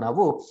ಮೂರನ್ನ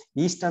ನಾವು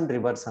ಈಸ್ಟರ್ನ್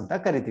ರಿವರ್ಸ್ ಅಂತ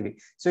ಕರಿತೀವಿ.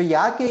 ಸೊ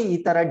ಯಾಕೆ ಈ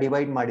ತರ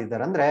ಡಿವೈಡ್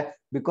ಮಾಡಿದ್ದಾರೆ ಅಂದ್ರೆ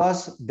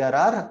because there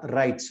are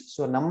rights.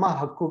 So ನಮ್ಮ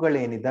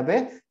ಹಕ್ಕುಗಳೇನಿದ್ದಾವೆ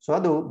ಸೊ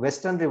ಅದು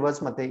ವೆಸ್ಟರ್ನ್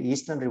ರಿವರ್ಸ್ ಮತ್ತೆ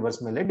ಈಸ್ಟರ್ನ್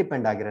ರಿವರ್ಸ್ ಮೇಲೆ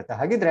ಡಿಪೆಂಡ್ ಆಗಿರುತ್ತೆ.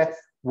 ಹಾಗಿದ್ರೆ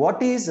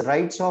what is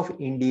rights of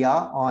India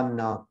on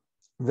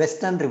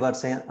western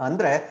reverse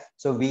ಅಂದ್ರೆ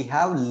so we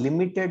have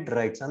limited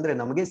rights ಅಂದ್ರೆ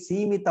ನಮಗೆ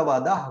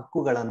ಸೀಮಿತವಾದ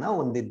ಹಕ್ಕುಗಳನ್ನ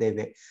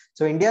ಹೊಂದಿದ್ದೇವೆ.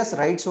 So India's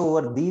rights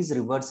over these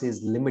reverse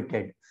is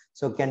limited.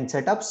 So can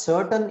set up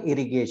certain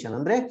irrigation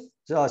ಅಂದ್ರೆ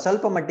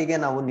ಸ್ವಲ್ಪ ಮಟ್ಟಿಗೆ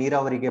ನಾವು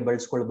ನೀರಾವರಿಗೆ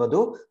ಬಳಸ್ಕೊಳ್ಬಹುದು.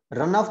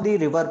 Run of the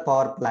river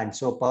power plant,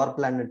 so power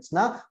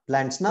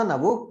plants ನ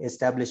ನಾವು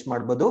ಎಸ್ಟಾಬ್ಲಿಷ್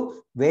ಮಾಡಬಹುದು.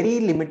 ವೆರಿ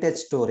ಲಿಮಿಟೆಡ್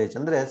ಸ್ಟೋರೇಜ್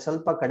ಅಂದ್ರೆ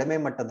ಸ್ವಲ್ಪ ಕಡಿಮೆ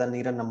ಮಟ್ಟದ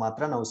ನೀರನ್ನ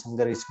ಮಾತ್ರ ನಾವು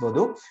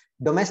ಸಂಗ್ರಹಿಸಬಹುದು.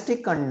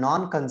 Domestic and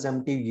non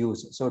ಕನ್ಸಂಪ್ಟಿವ್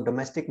use, so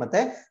domestic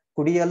ಮತ್ತೆ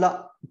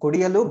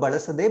ಕುಡಿಯಲು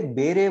ಬಳಸದೆ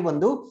ಬೇರೆ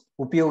ಒಂದು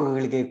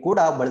ಉಪಯೋಗಗಳಿಗೆ ಕೂಡ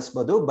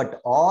ಬಳಸಬಹುದು. But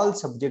all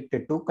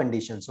subjected to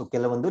conditions,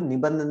 ಕೆಲವೊಂದು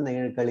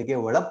ನಿಬಂಧನೆಗಳಿಗೆ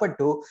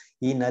ಒಳಪಟ್ಟು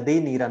ಈ ನದಿ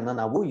ನೀರನ್ನ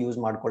ನಾವು ಯೂಸ್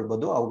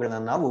ಮಾಡ್ಕೊಳ್ಬಹುದು. ಅವುಗಳನ್ನ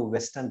ನಾವು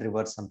ವೆಸ್ಟರ್ನ್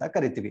ರಿವರ್ಸ್ ಅಂತ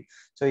ಕರಿತೀವಿ.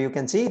 So you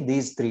can see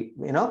these three,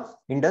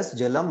 Indus,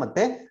 ಜಿಲಂ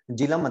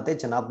ಮತ್ತೆ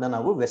ಚೆನಾಬ್ನ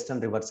ನಾವು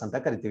ವೆಸ್ಟರ್ನ್ ರಿವರ್ಸ್ ಅಂತ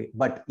ಕರಿತೀವಿ.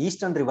 But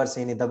eastern reverse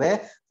ಏನಿದಾವೆ,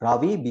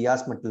 Ravi,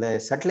 Beas ಮತ್ತೆ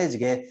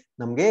ಸಟ್ಲೇಜ್ಗೆ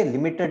ನಮ್ಗೆ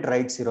ಲಿಮಿಟೆಡ್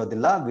ರೈಟ್ಸ್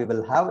ಇರೋದಿಲ್ಲ. We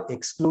will have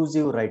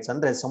exclusive rights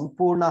ಅಂದ್ರೆ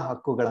ಸಂಪೂರ್ಣ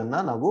ಹಕ್ಕುಗಳನ್ನ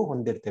ನಾವು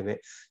ಹೊಂದಿರ್ತೇವೆ.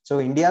 So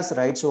India's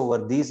rights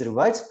over these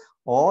reverse,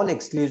 all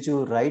exclusive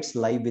rights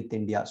ಲೈ ವಿತ್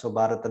ಇಂಡಿಯಾ. ಸೊ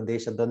ಭಾರತ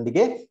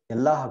ದೇಶದೊಂದಿಗೆ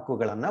ಎಲ್ಲಾ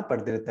ಹಕ್ಕುಗಳನ್ನ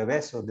ಪಡೆದಿರ್ತೇವೆ.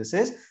 So this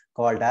is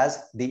called as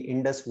the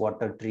Indus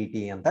Water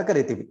Treaty ಅಂತ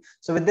ಕರಿತೀವಿ.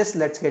 So with this,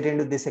 let's get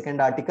into the second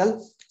article.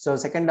 So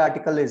second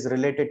article is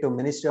related to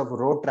Ministry of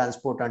Road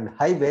Transport and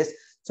Highways.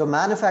 So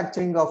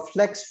manufacturing of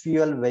flex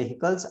fuel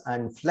vehicles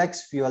and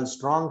flex fuel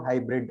strong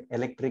hybrid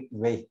electric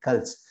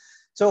vehicles.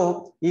 So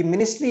ಈ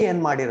ministry ಏನ್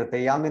ಮಾಡಿರುತ್ತೆ,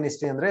 ಯಾವ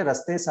ministry ಅಂದ್ರೆ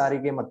ರಸ್ತೆ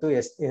ಸಾರಿಗೆ ಮತ್ತು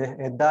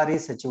ಹೆದ್ದಾರಿ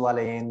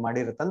ಸಚಿವಾಲಯ ಏನ್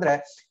ಮಾಡಿರುತ್ತೆ ಅಂದ್ರೆ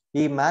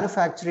ಈ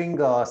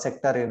ಮ್ಯಾನುಫ್ಯಾಕ್ಚರಿಂಗ್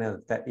ಸೆಕ್ಟರ್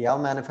ಏನಿರುತ್ತೆ, ಯಾವ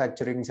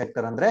ಮ್ಯಾನುಫ್ಯಾಕ್ಚರಿಂಗ್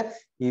ಸೆಕ್ಟರ್ ಅಂದ್ರೆ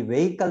ಈ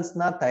ವೆಹಿಕಲ್ಸ್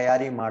ನ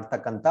ತಯಾರಿ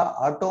ಮಾಡ್ತಕ್ಕಂತ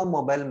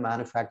ಆಟೋಮೊಬೈಲ್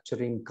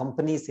ಮ್ಯಾನುಫ್ಯಾಕ್ಚರಿಂಗ್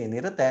ಕಂಪನೀಸ್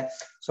ಏನಿರುತ್ತೆ,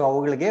 ಸೊ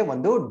ಅವುಗಳಿಗೆ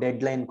ಒಂದು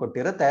dead line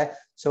ಕೊಟ್ಟಿರುತ್ತೆ.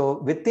 So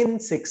within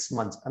 6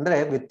 months ಅಂದ್ರೆ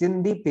within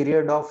the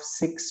period of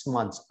 6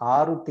 months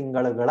 6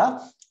 ತಿಂಗಳ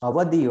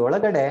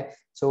ಅವಧಿಯೊಳಗಡೆ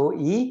ಸೊ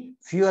ಈ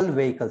ಫ್ಯೂಯಲ್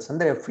ವೆಹಿಕಲ್ಸ್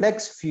ಅಂದ್ರೆ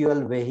ಫ್ಲೆಕ್ಸ್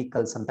ಫ್ಯೂಯಲ್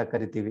ವೆಹಿಕಲ್ಸ್ ಅಂತ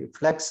ಕರಿತೀವಿ.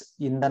 ಫ್ಲೆಕ್ಸ್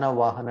ಇಂಧನ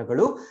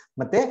ವಾಹನಗಳು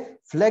ಮತ್ತೆ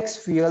flex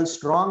fuel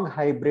strong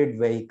hybrid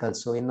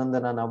vehicles. So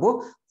ಇನ್ನೊಂದನ್ನ ನಾವು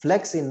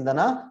ಫ್ಲೆಕ್ಸ್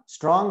ಇಂಧನ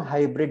ಸ್ಟ್ರಾಂಗ್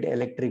ಹೈಬ್ರಿಡ್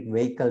ಎಲೆಕ್ಟ್ರಿಕ್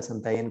ವೆಹಿಕಲ್ಸ್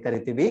ಅಂತ ಏನ್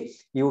ಕರಿತೀವಿ.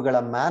 ಇವುಗಳ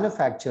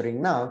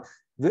ಮ್ಯಾನುಫ್ಯಾಕ್ಚರಿಂಗ್ ನ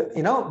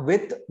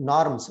ವಿತ್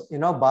ನಾರ್ಮ್ಸ್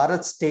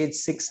ಭಾರತ್ ಸ್ಟೇಜ್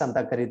 6 ಅಂತ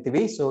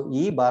ಕರಿತೀವಿ. ಸೊ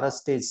ಈ ಭಾರತ್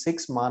ಸ್ಟೇಜ್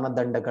 6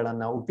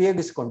 ಮಾನದಂಡಗಳನ್ನ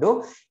ಉಪಯೋಗಿಸಿಕೊಂಡು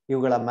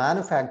ಇವುಗಳ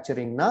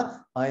ಮ್ಯಾನುಫ್ಯಾಕ್ಚರಿಂಗ್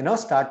ನ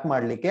ಸ್ಟಾರ್ಟ್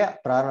ಮಾಡ್ಲಿಕ್ಕೆ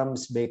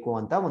ಪ್ರಾರಂಭಿಸಬೇಕು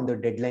ಅಂತ ಒಂದು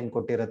ಡೆಡ್ ಲೈನ್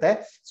ಕೊಟ್ಟಿರುತ್ತೆ.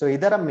 ಸೊ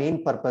ಇದರ ಮೇನ್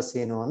ಪರ್ಪಸ್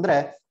ಏನು ಅಂದ್ರೆ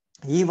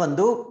ಈ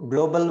ಒಂದು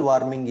ಗ್ಲೋಬಲ್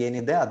ವಾರ್ಮಿಂಗ್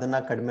ಏನಿದೆ ಅದನ್ನ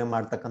ಕಡಿಮೆ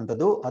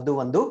ಮಾಡ್ತಕ್ಕಂಥದ್ದು, ಅದು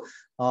ಒಂದು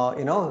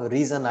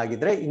ರೀಸನ್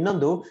ಆಗಿದ್ರೆ,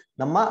 ಇನ್ನೊಂದು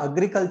ನಮ್ಮ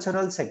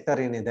ಅಗ್ರಿಕಲ್ಚರಲ್ ಸೆಕ್ಟರ್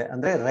ಏನಿದೆ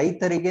ಅಂದ್ರೆ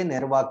ರೈತರಿಗೆ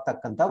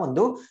ನೆರವಾಗ್ತಕ್ಕಂತ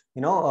ಒಂದು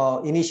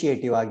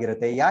ಇನಿಷಿಯೇಟಿವ್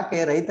ಆಗಿರುತ್ತೆ. ಯಾಕೆ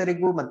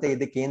ರೈತರಿಗೂ ಮತ್ತೆ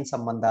ಇದಕ್ಕೆ ಏನ್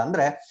ಸಂಬಂಧ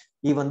ಅಂದ್ರೆ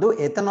ಈ ಒಂದು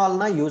ಎಥನಾಲ್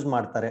ನ ಯೂಸ್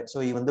ಮಾಡ್ತಾರೆ. ಸೊ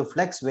ಈ ಒಂದು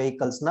ಫ್ಲೆಕ್ಸ್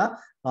ವೆಹಿಕಲ್ಸ್ ನ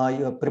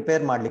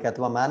ಪ್ರಿಪೇರ್ ಮಾಡ್ಲಿಕ್ಕೆ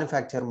ಅಥವಾ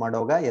ಮ್ಯಾನುಫ್ಯಾಕ್ಚರ್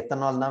ಮಾಡುವಾಗ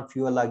ಎಥನಾಲ್ ನ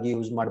ಫ್ಯೂಯಲ್ ಆಗಿ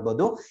ಯೂಸ್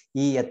ಮಾಡಬಹುದು.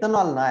 ಈ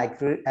ಎಥನಾಲ್ ನ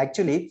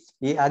ಆಕ್ಚುಲಿ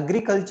ಈ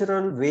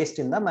ಅಗ್ರಿಕಲ್ಚರಲ್ ವೇಸ್ಟ್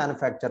ಇಂದ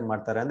ಮ್ಯಾನುಫ್ಯಾಕ್ಚರ್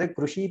ಮಾಡ್ತಾರೆ, ಅಂದ್ರೆ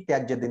ಕೃಷಿ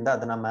ತ್ಯಾಜ್ಯದಿಂದ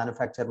ಅದನ್ನ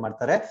ಮ್ಯಾನುಫ್ಯಾಕ್ಚರ್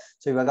ಮಾಡ್ತಾರೆ.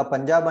 ಸೊ ಇವಾಗ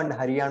ಪಂಜಾಬ್ ಅಂಡ್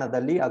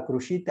ಹರಿಯಾಣದಲ್ಲಿ ಆ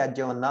ಕೃಷಿ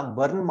ತ್ಯಾಜ್ಯವನ್ನ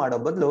ಬರ್ನ್ ಮಾಡೋ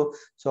ಬದಲು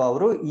ಸೊ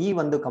ಅವರು ಈ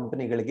ಒಂದು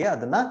ಕಂಪನಿಗಳಿಗೆ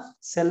ಅದನ್ನ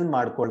ಸೆಲ್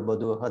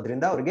ಮಾಡ್ಕೊಳ್ಬಹುದು.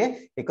 ಅದರಿಂದ ಅವ್ರಿಗೆ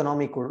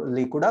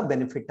ಎಕನಾಮಿಕಲಿ ಕೂಡ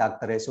ಬೆನಿಫಿಟ್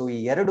ಆಗ್ತಾರೆ. ಸೊ ಈ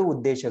ಎರಡು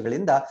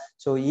ಉದ್ದೇಶಗಳಿಂದ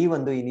ಸೊ ಈ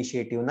ಒಂದು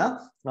ಇನಿಷಿಯೇಟಿವ್ ನ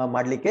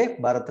ಮಾಡ್ಲಿಕ್ಕೆ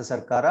ಭಾರತ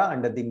ಸರ್ಕಾರ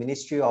under the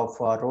ministry of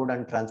road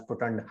and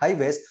transport and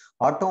highways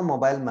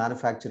automobile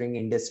manufacturing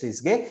industries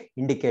ಗೆ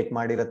indicate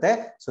ಮಾಡಿರುತ್ತೆ.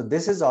 So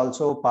this is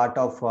also part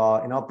of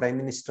prime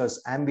ministers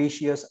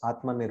ambitious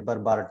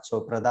Atmanirbhar Bharat. So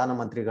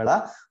ಪ್ರಧಾನಮಂತ್ರಿಗಳ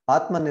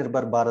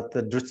ಆತ್ಮನಿರ್ಭರ್ ಭಾರತ್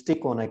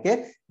ದೃಷ್ಟಿಕೋನಕ್ಕೆ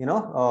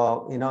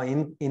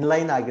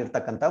ಇನ್ಲೈನ್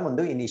ಆಗಿರ್ತಕ್ಕಂಥ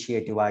ಒಂದು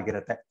ಇನಿಷಿಯೇಟಿವ್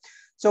ಆಗಿರುತ್ತೆ.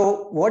 So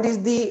what is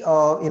the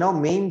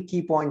main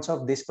key points of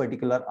this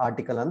particular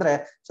article andre,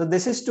 so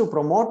this is to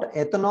promote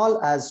ethanol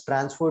as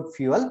transport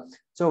fuel.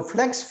 So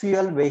flex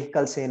fuel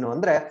vehicles enu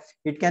andre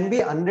it can be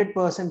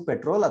 100%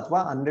 petrol athwa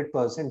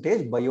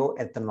 100%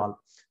 bioethanol.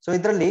 So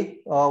idralli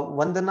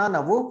ondana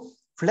ನಾವು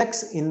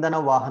flex ಇಂಧನ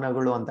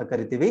ವಾಹನಗಳು ಅಂತ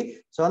ಕರಿತೀವಿ.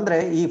 So ಅಂದ್ರೆ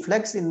ಈ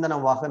flex ಇಂಧನ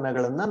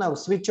ವಾಹನಗಳನ್ನ ನಾವು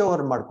ಸ್ವಿಚ್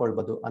ಓವರ್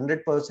ಮಾಡ್ಕೊಳ್ಬಹುದು.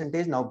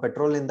 100% ನಾವು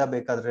ಪೆಟ್ರೋಲ್ ಇಂದ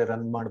ಬೇಕಾದ್ರೆ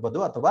ರನ್ ಮಾಡಬಹುದು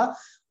ಅಥವಾ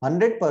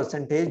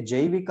 100%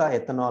 ಜೈವಿಕ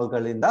ಎಥನಾಲ್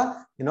ಗಳಿಂದ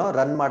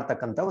ರನ್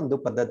ಮಾಡ್ತಕ್ಕಂತ ಒಂದು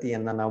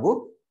ಪದ್ಧತಿಯನ್ನ ನಾವು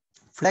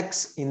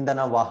ಫ್ಲೆಕ್ಸ್ ಇಂಧನ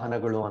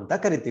ವಾಹನಗಳು ಅಂತ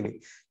ಕರಿತೀವಿ.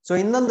 ಸೊ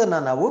ಇನ್ನೊಂದನ್ನ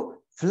ನಾವು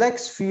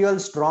flex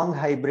fuel strong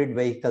hybrid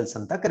vehicles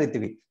ಅಂತ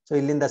ಕರಿತೀವಿ. ಸೊ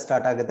ಇಲ್ಲಿಂದ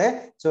ಸ್ಟಾರ್ಟ್ ಆಗುತ್ತೆ.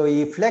 ಸೊ ಈ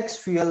flex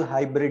fuel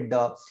hybrid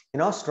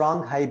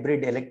strong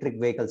hybrid electric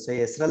vehicles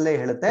ಹೆಸರಲ್ಲೇ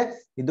ಹೇಳುತ್ತೆ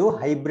ಇದು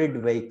ಹೈಬ್ರಿಡ್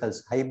ವೆಹಿಕಲ್ಸ್.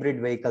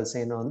 ಹೈಬ್ರಿಡ್ ವೆಹಿಕಲ್ಸ್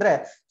ಏನು ಅಂದ್ರೆ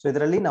ಸೊ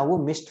ಇದರಲ್ಲಿ ನಾವು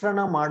ಮಿಶ್ರಣ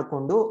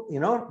ಮಾಡಿಕೊಂಡು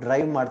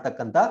ಡ್ರೈವ್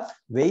ಮಾಡ್ತಕ್ಕಂತ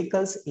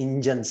ವೆಹಿಕಲ್ಸ್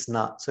ಇಂಜನ್ಸ್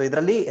ನ. ಸೊ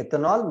ಇದರಲ್ಲಿ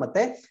ಎಥನಾಲ್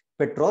ಮತ್ತೆ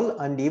petrol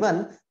and even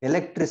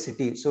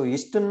electricity, so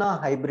ಇಷ್ಟನ್ನ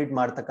hybrid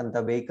ಮಾಡ್ತಕ್ಕಂಥ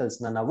ವೆಹಿಕಲ್ಸ್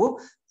ನ ನಾವು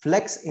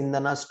ಫ್ಲೆಕ್ಸ್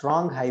ಇಂಧನ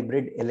ಸ್ಟ್ರಾಂಗ್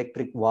ಹೈಬ್ರಿಡ್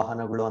ಎಲೆಕ್ಟ್ರಿಕ್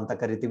ವಾಹನಗಳು ಅಂತ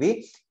ಕರಿತೀವಿ.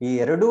 ಈ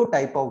ಎರಡೂ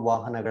ಟೈಪ್ ಆಫ್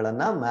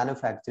ವಾಹನಗಳನ್ನ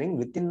manufacturing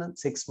with in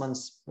 6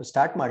 months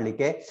start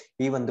ಮಾಡ್ಲಿಕ್ಕೆ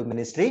ಈ ಒಂದು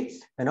ministry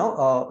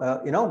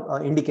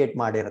indicate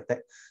ಮಾಡಿರುತ್ತೆ.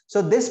 So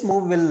this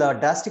move will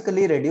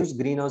drastically reduce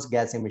green house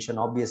gas emission.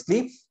 Obviously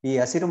ಈ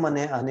ಹಸಿರು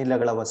ಮನೆ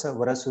ಅನಿಲಗಳ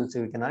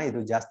ಹೊರಸೂಸುವಿಕೆನ ಇದು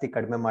ಜಾಸ್ತಿ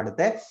ಕಡಿಮೆ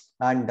ಮಾಡುತ್ತೆ.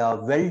 ಅಂಡ್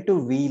ವೆಲ್ ಟು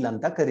ವೀಲ್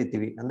ಅಂತ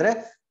ಕರಿತೀವಿ. ಅಂದ್ರೆ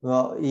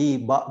ಈ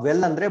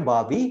ವೆಲ್ ಅಂದ್ರೆ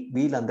ಬಾವಿ,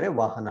 ವೀಲ್ ಅಂದ್ರೆ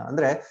ವಾಹನ.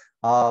 ಅಂದ್ರೆ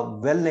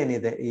ವೆಲ್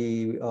ಏನಿದೆ, ಈ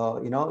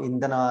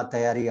ಇಂಧನ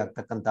ತಯಾರಿ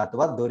ಆಗ್ತಕ್ಕಂಥ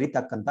ಅಥವಾ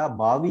ದೊರಿತಕ್ಕಂಥ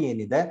ಬಾವಿ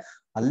ಏನಿದೆ,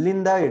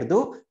 ಅಲ್ಲಿಂದ ಹಿಡಿದು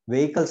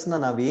ವೆಹಿಕಲ್ಸ್ ನ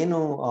ನಾವೇನು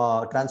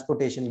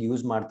ಟ್ರಾನ್ಸ್ಪೋರ್ಟೇಷನ್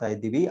ಯೂಸ್ ಮಾಡ್ತಾ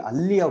ಇದ್ದೀವಿ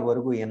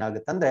ಅಲ್ಲಿಯವರೆಗೂ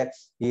ಏನಾಗುತ್ತೆ ಅಂದ್ರೆ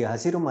ಈ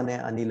ಹಸಿರು ಮನೆ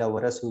ಅನಿಲ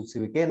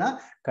ಹೊರಸೂಸುವಿಕೆನ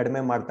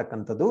ಕಡಿಮೆ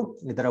ಮಾಡ್ತಕ್ಕಂಥದ್ದು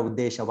ಇದರ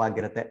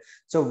ಉದ್ದೇಶವಾಗಿರುತ್ತೆ.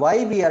 So why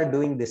we are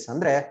doing this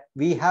ಅಂದ್ರೆ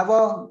we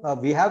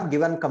have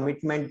given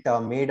commitment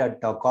made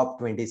at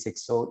COP26.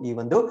 So ಈ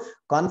ಒಂದು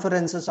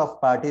ಕಾನ್ಫರೆನ್ಸಸ್ ಆಫ್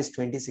ಪಾರ್ಟೀಸ್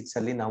 26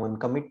 ಅಲ್ಲಿ ನಾವು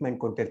ಒಂದು commitment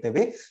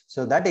ಕೊಟ್ಟಿರ್ತೇವೆ.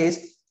 So that is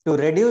to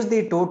reduce the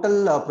total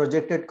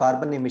projected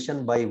carbon emission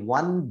by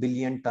 1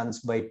 billion tons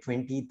by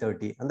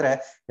 2030. ಅಂದ್ರೆ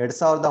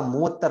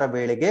 2030ರ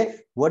ವೇಳೆಗೆ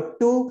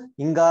ಒಟ್ಟು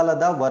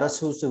ಇಂಗಾಲದ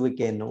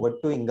ಹೊರಸೂಸುವಿಕೆಯನ್ನು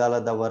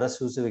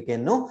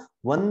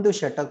 1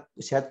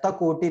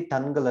 ಶತಕೋಟಿ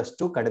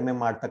ಟನ್ಗಳಷ್ಟು ಕಡಿಮೆ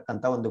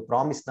ಮಾಡ್ತಕ್ಕಂಥ ಒಂದು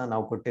ಪ್ರಾಮಿಸ್ ನ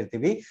ನಾವು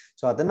ಕೊಟ್ಟಿರ್ತೀವಿ.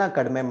 ಸೊ ಅದನ್ನ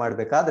ಕಡಿಮೆ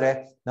ಮಾಡ್ಬೇಕಾದ್ರೆ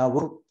ನಾವು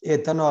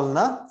ಎಥನಾಲ್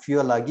ನ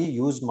ಫ್ಯೂಯಲ್ ಆಗಿ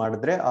ಯೂಸ್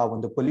ಮಾಡಿದ್ರೆ ಆ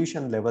ಒಂದು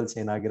ಪೊಲ್ಯೂಷನ್ ಲೆವೆಲ್ಸ್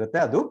ಏನಾಗಿರುತ್ತೆ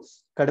ಅದು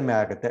ಕಡಿಮೆ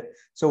ಆಗುತ್ತೆ.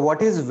 So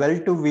what is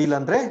well to wheel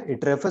ಅಂದ್ರೆ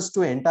it refers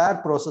to entire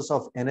process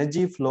of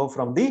energy flow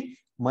from the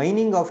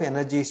mining of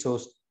energy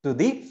source to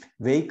the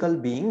vehicle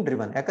being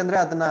driven. ಯಾಕಂದ್ರೆ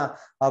ಅದನ್ನ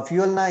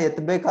ಫ್ಯೂಯಲ್ ನ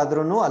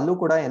ಎತ್ತಬೇಕಾದ್ರೂ ಅಲ್ಲೂ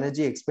ಕೂಡ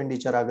ಎನರ್ಜಿ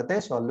ಎಕ್ಸ್ಪೆಂಡಿಚರ್ ಆಗುತ್ತೆ.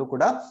 ಸೊ ಅಲ್ಲೂ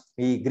ಕೂಡ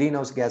ಈ green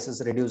house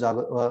gases reduce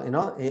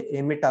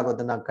emit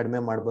ಆಗೋದನ್ನ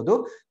ಕಡಿಮೆ ಮಾಡಬಹುದು.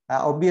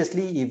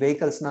 ಆಬ್ವಿಯಸ್ಲಿ ಈ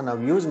ವೆಹಿಕಲ್ಸ್ ನ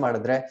ನಾವು ಯೂಸ್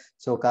ಮಾಡಿದ್ರೆ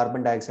so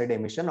carbon dioxide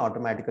emission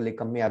automatically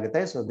ಕಮ್ಮಿ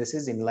ಆಗುತ್ತೆ. So this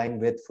is in line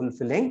with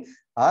fulfilling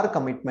R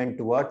commitment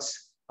towards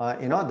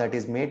that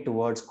is made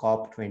towards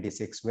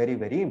COP26. Very,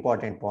 very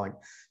important point.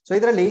 So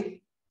ಇದರಲ್ಲಿ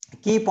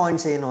key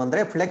points ಏನು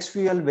ಅಂದ್ರೆ flex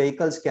fuel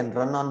vehicles can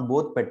run on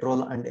both petrol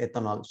and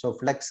ethanol. So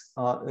flex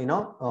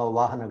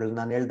ವಾಹನಗಳು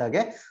ನಾನು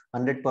ಹೇಳ್ದಾಗೆ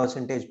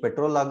 100%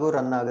 petrol ಆಗು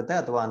run ಆಗುತ್ತೆ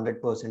ಅಥವಾ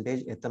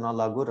 100%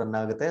 ethanol ಆಗು ರನ್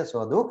ಆಗುತ್ತೆ. ಸೊ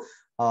ಅದು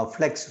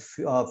ಫ್ಲೆಕ್ಸ್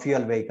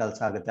ಫ್ಯೂಯಲ್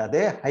ವೆಹಿಕಲ್ಸ್ ಆಗುತ್ತೆ.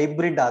 ಅದೇ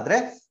ಹೈಬ್ರಿಡ್ ಆದ್ರೆ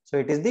so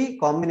it is the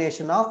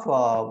combination of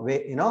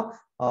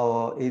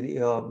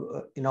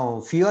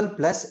fuel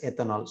plus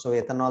ethanol. So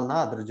ethanol na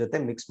adra jote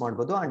mix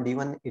ಮಾಡಬಹುದು and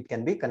even it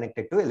can be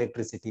connected to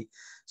electricity.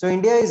 So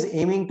India is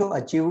aiming to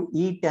achieve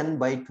E10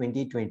 by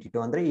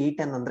 2022. ಅಂದ್ರೆ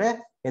E10 ಅಂದ್ರೆ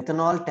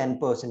ethanol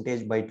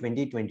 10% by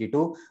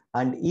 2022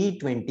 and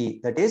E20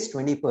 that is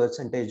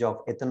 20% of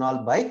ethanol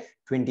by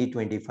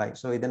 2025.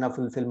 So ಇದನ್ನ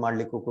fulfil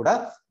ಮಾಡ್ಲಿಕ್ಕೂ ಕೂಡ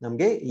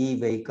ನಮಗೆ ಈ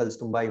vehicles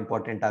ತುಂಬಾ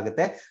important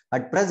ಆಗುತ್ತೆ.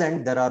 At present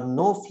there are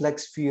no flex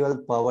fuel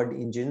powered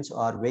engines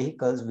or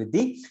vehicles with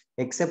the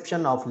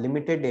exception of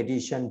limited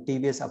edition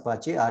TVS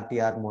Apache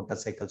RTR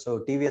motorcycle. So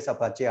TVS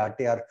Apache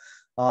RTR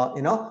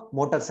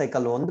motor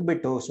cycle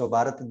ಒಂದ್ಬಿಟ್ಟು so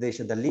Bharat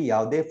ದೇಶದಲ್ಲಿ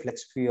ಯಾವುದೇ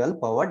flex fuel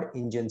powered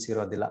engines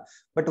ಇರೋದಿಲ್ಲ.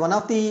 But one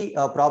of the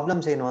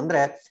problems ಏನು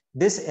ಅಂದ್ರೆ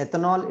this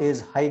ethanol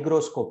is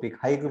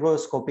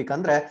hygroscopic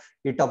ಅಂದ್ರೆ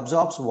it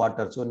absorbs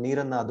water. So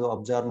ನೀರನ್ನ ಅದು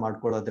absorb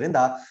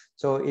ಮಾಡ್ಕೊಳ್ಳೋದ್ರಿಂದ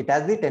so it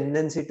has the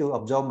tendency to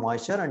absorb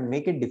moisture and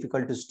make it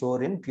difficult to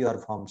store in pure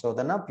form. So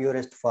ಅದನ್ನ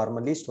purest form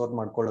ಅಲ್ಲಿ store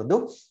ಮಾಡ್ಕೊಳ್ಳೋದು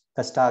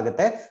ಕಷ್ಟ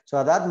ಆಗುತ್ತೆ. ಸೊ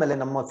ಅದಾದ್ಮೇಲೆ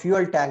ನಮ್ಮ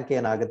ಫ್ಯೂಯಲ್ ಟ್ಯಾಂಕ್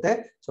ಏನಾಗುತ್ತೆ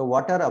ಸೊ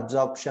ವಾಟರ್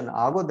ಅಬ್ಸಾರ್ಪ್ಷನ್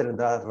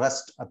ಆಗೋದ್ರಿಂದ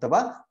ರಸ್ಟ್ ಅಥವಾ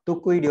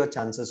ತುಕ್ಕು ಹಿಡಿಯೋ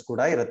ಚಾನ್ಸಸ್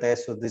ಕೂಡ ಇರುತ್ತೆ.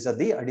 So this are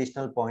the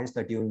additional points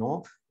that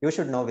you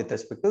should know with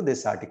respect to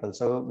this article.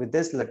 So with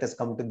this let us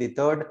come to the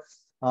third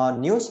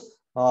news.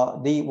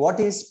 What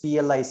is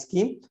PLI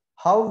scheme?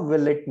 How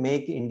will it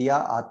make India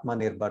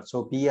Atmanirbhar? So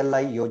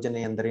PLI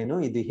ಯೋಜನೆ ಅಂದ್ರೇನು,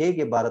 ಇದು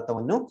ಹೇಗೆ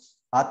ಭಾರತವನ್ನು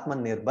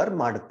ಆತ್ಮನಿರ್ಭರ್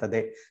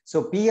ಮಾಡುತ್ತದೆ? So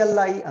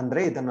PLI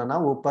ಅಂದ್ರೆ ಇದನ್ನ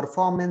ನಾವು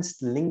performance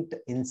linked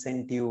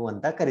incentive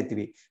ಅಂತ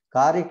ಕರಿತೀವಿ,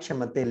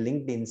 ಕಾರ್ಯಕ್ಷಮತೆ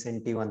ಲಿಂಕ್ಡ್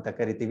ಇನ್ಸೆಂಟಿವ್ ಅಂತ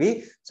ಕರಿತೀವಿ.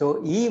 ಸೊ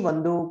ಈ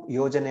ಒಂದು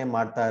ಯೋಜನೆ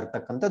ಮಾಡ್ತಾ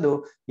ಇರ್ತಕ್ಕಂಥದ್ದು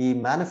ಈ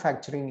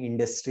ಮ್ಯಾನುಫ್ಯಾಕ್ಚರಿಂಗ್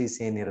ಇಂಡಸ್ಟ್ರೀಸ್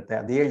ಏನಿರುತ್ತೆ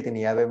ಅದು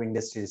ಹೇಳ್ತೀನಿ ಯಾವ್ಯಾವ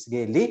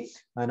ಇಂಡಸ್ಟ್ರೀಸ್ಗೆ ಇಲ್ಲಿ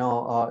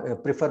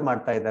ಪ್ರಿಫರ್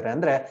ಮಾಡ್ತಾ ಇದ್ದಾರೆ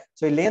ಅಂದ್ರೆ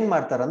ಸೊ ಇಲ್ಲಿ ಏನ್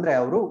ಮಾಡ್ತಾರೆ ಅಂದ್ರೆ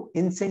ಅವರು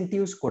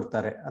ಇನ್ಸೆಂಟಿವ್ಸ್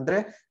ಕೊಡ್ತಾರೆ. ಅಂದ್ರೆ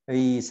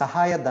ಈ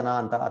ಸಹಾಯ ಧನ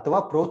ಅಂತ ಅಥವಾ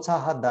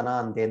ಪ್ರೋತ್ಸಾಹ ಧನ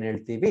ಅಂತ ಏನ್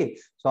ಹೇಳ್ತೀವಿ.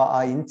 ಸೊ ಆ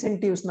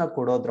ಇನ್ಸೆಂಟಿವ್ಸ್ ನ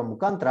ಕೊಡೋದ್ರ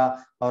ಮುಖಾಂತರ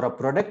ಅವರ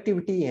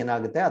ಪ್ರೊಡಕ್ಟಿವಿಟಿ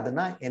ಏನಾಗುತ್ತೆ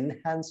ಅದನ್ನ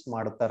ಎನ್ಹಾನ್ಸ್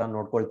ಮಾಡೋ ತರ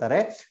ನೋಡ್ಕೊಳ್ತಾರೆ.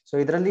 ಸೊ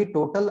ಇದರಲ್ಲಿ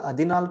ಟೋಟಲ್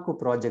 14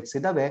 ಪ್ರಾಜೆಕ್ಟ್ಸ್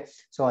ಇದಾವೆ.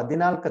 ಸೊ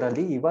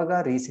 14ರಲ್ಲಿ ಇವಾಗ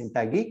ರೀಸೆಂಟ್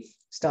ಆಗಿ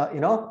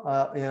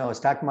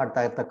ಸ್ಟಾರ್ಟ್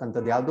ಮಾಡ್ತಾ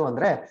ಇರ್ತಕ್ಕಂಥದ್ದು ಯಾವುದು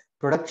ಅಂದ್ರೆ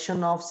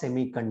production of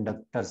semi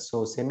conductors. So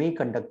semi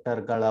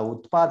ಕಂಡಕ್ಟರ್ಗಳ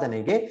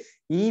ಉತ್ಪಾದನೆಗೆ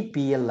ಈ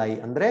PLI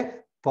ಅಂದ್ರೆ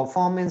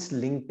ಪರ್ಫಾರ್ಮೆನ್ಸ್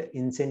ಲಿಂಕ್ಡ್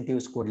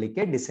ಇನ್ಸೆಂಟಿವ್ಸ್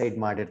ಕೊಡ್ಲಿಕ್ಕೆ ಡಿಸೈಡ್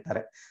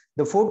ಮಾಡಿರ್ತಾರೆ.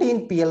 The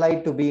 14th PLI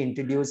to be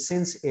introduced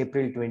since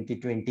April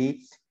 2020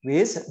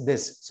 is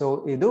this. So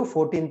ಇದು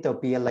 14th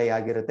PLI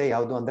ಆಗಿರುತ್ತೆ.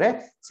 ಯಾವುದು ಅಂದ್ರೆ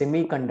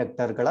ಸೆಮಿ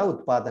ಕಂಡಕ್ಟರ್ಗಳ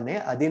ಉತ್ಪಾದನೆ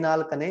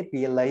 14ನೇ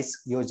PLI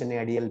ಯೋಜನೆ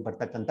ಅಡಿಯಲ್ಲಿ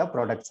ಬರ್ತಕ್ಕಂಥ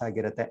ಪ್ರಾಡಕ್ಟ್ಸ್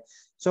ಆಗಿರುತ್ತೆ.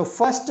 ಸೊ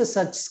ಫಸ್ಟ್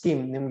ಸಚ್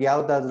ಸ್ಕೀಮ್ ನಿಮ್ಗೆ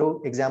ಯಾವ್ದಾದ್ರು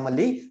ಎಕ್ಸಾಮ್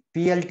ಅಲ್ಲಿ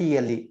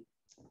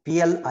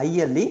PLI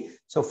ಅಲ್ಲಿ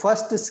ಸೊ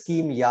ಫಸ್ಟ್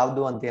ಸ್ಕೀಮ್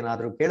ಯಾವುದು ಅಂತ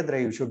ಏನಾದ್ರು ಕೇಳಿದ್ರೆ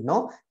you should know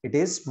it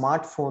is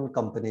smart phone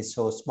company.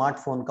 So smart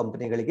phone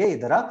ಕಂಪನಿಗಳಿಗೆ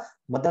ಇದರ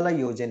ಮೊದಲ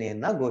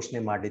ಯೋಜನೆಯನ್ನ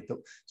ಘೋಷಣೆ ಮಾಡಿತ್ತು.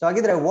 ಸೊ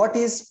ಹಾಗಿದ್ರೆ ವಾಟ್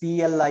ಈಸ್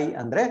PLI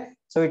ಅಂದ್ರೆ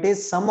So it is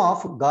some of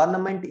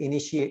government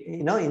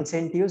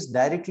incentives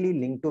directly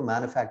linked to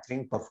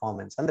manufacturing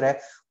performance. ಅಂದ್ರೆ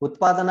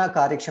ಉತ್ಪಾದನಾ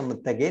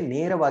ಕಾರ್ಯಕ್ಷಮತೆಗೆ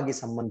ನೇರವಾಗಿ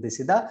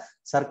ಸಂಬಂಧಿಸಿದ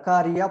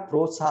ಸರ್ಕಾರಿಯ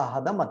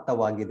ಪ್ರೋತ್ಸಾಹದ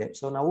ಮೊತ್ತವಾಗಿದೆ.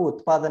 ಸೊ ನಾವು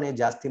ಉತ್ಪಾದನೆ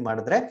ಜಾಸ್ತಿ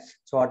ಮಾಡಿದ್ರೆ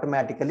ಸೊ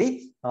ಆಟೋಮ್ಯಾಟಿಕಲಿ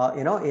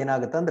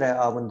ಏನಾಗುತ್ತೆ ಅಂದ್ರೆ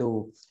ಆ ಒಂದು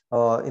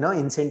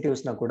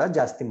ಇನ್ಸೆಂಟಿವ್ಸ್ ನ ಕೂಡ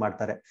ಜಾಸ್ತಿ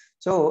ಮಾಡ್ತಾರೆ.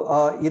 ಸೊ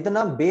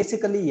ಇದನ್ನ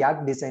ಬೇಸಿಕಲಿ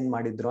ಯಾಕೆ ಡಿಸೈನ್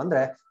ಮಾಡಿದ್ರು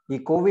ಅಂದ್ರೆ ಈ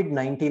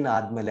COVID-19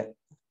 ಆದ್ಮೇಲೆ,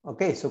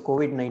 ಓಕೆ, ಸೊ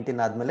COVID-19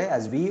 ಆದ್ಮೇಲೆ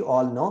ಆಸ್ ವಿ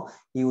ಆಲ್ ನೋ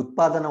ಈ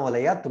ಉತ್ಪಾದನಾ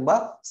ವಲಯ ತುಂಬಾ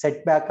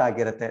ಸೆಟ್ ಬ್ಯಾಕ್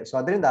ಆಗಿರುತ್ತೆ. ಸೊ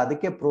ಅದರಿಂದ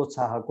ಅದಕ್ಕೆ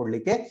ಪ್ರೋತ್ಸಾಹ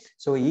ಕೊಡ್ಲಿಕ್ಕೆ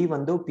ಸೊ ಈ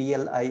ಒಂದು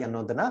PLI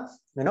ಅನ್ನೋದನ್ನ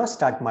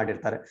ಸ್ಟಾರ್ಟ್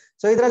ಮಾಡಿರ್ತಾರೆ.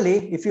 ಸೊ ಇದರಲ್ಲಿ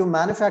if you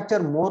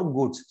manufacture more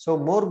goods, so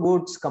more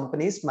goods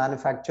companies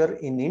manufacture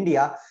in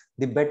India,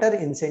 the better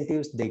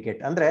incentives they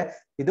get. ಅಂದ್ರೆ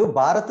ಇದು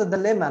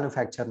ಭಾರತದಲ್ಲೇ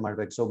ಮ್ಯಾನುಫ್ಯಾಕ್ಚರ್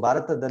ಮಾಡ್ಬೇಕು. ಸೊ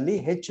ಭಾರತದಲ್ಲಿ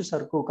ಹೆಚ್ಚು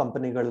ಸರಕು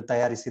ಕಂಪನಿಗಳು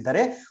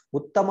ತಯಾರಿಸಿದರೆ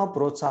ಉತ್ತಮ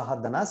ಪ್ರೋತ್ಸಾಹ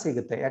ಧನ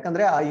ಸಿಗುತ್ತೆ.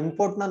 ಯಾಕಂದ್ರೆ ಆ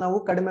ಇಂಪೋರ್ಟ್ ನ ನಾವು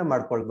ಕಡಿಮೆ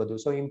ಮಾಡ್ಕೊಳ್ಬಹುದು.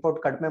 ಸೊ ಇಂಪೋರ್ಟ್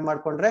ಕಡಿಮೆ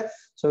ಮಾಡ್ಕೊಂಡ್ರೆ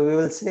so we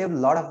will save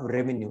lot of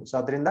revenue. So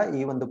ಅದರಿಂದ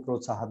ಈ ಒಂದು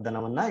ಪ್ರೋತ್ಸಾಹ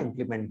ಧನವನ್ನ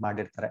ಇಂಪ್ಲಿಮೆಂಟ್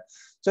ಮಾಡಿರ್ತಾರೆ.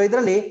 ಸೊ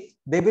ಇದರಲ್ಲಿ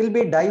they will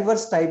be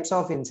divorce types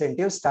of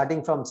incentive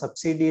starting from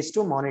subsidies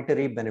to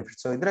monetary benefit.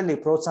 So ಇದರಲ್ಲಿ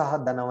ಪ್ರೋತ್ಸಾಹ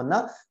ಧನವನ್ನ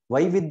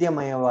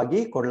ವೈವಿಧ್ಯಮಯವಾಗಿ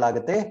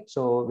ಕೊಡಲಾಗುತ್ತೆ.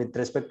 So with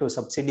respect to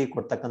subsidy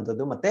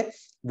ಕೊಡ್ತಕ್ಕಂಥದ್ದು ಮತ್ತೆ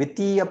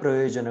ವಿತ್ತೀಯ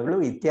ಪ್ರಯೋಜನಗಳು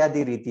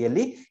ಇತ್ಯಾದಿ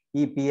ರೀತಿಯಲ್ಲಿ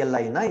ಈ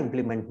PLI ನ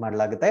ಇಂಪ್ಲಿಮೆಂಟ್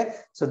ಮಾಡಲಾಗುತ್ತೆ.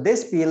 So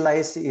this PLI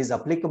is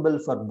applicable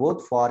for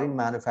both foreign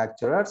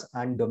manufacturers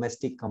and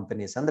domestic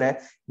companies. ಅಂದ್ರೆ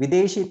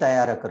ವಿದೇಶಿ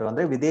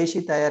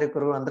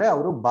ತಯಾರಕರು ಅಂದ್ರೆ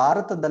ಅವರು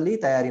ಭಾರತದಲ್ಲಿ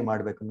ತಯಾರಿ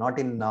ಮಾಡಬೇಕು, not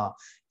in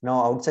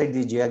outside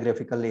the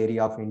geographical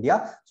area of India.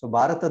 So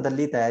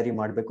ಭಾರತದಲ್ಲಿ ತಯಾರಿ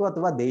ಮಾಡಬೇಕು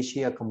ಅಥವಾ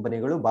ದೇಶೀಯ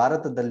ಕಂಪನಿಗಳು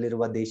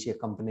ಭಾರತದಲ್ಲಿರುವ ದೇಶೀಯ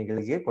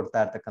ಕಂಪನಿಗಳಿಗೆ ಕೊಡ್ತಾ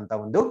ಇರ್ತಕ್ಕಂಥ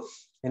ಒಂದು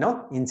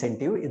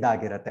ಇನ್ಸೆಂಟಿವ್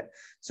ಇದಾಗಿರುತ್ತೆ.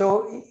 So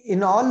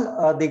in all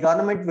the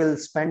government will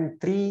spend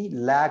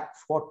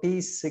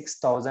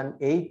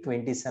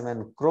 3,46,827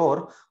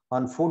 crore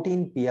on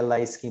 14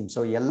 PLI schemes.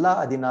 So ಎಲ್ಲ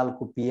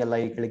 14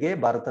 PLI ಗಳಿಗೆ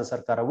ಭಾರತ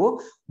ಸರ್ಕಾರವು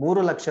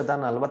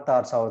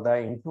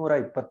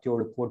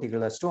 3,46,827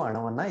 ಕೋಟಿಗಳಷ್ಟು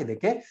ಹಣವನ್ನ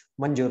ಇದಕ್ಕೆ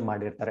ಮಂಜೂರು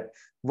ಮಾಡಿರ್ತಾರೆ.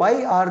 Why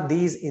are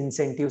these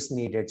incentives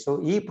needed? So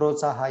ಈ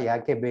ಪ್ರೋತ್ಸಾಹ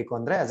ಯಾಕೆ ಬೇಕು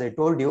ಅಂದ್ರೆ as I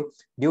told you,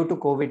 due to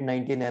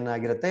COVID-19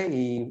 ಏನಾಗಿರುತ್ತೆ,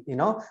 ಈ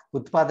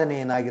ಉತ್ಪಾದನೆ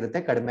ಏನಾಗಿರುತ್ತೆ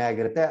ಕಡಿಮೆ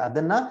ಆಗಿರುತ್ತೆ,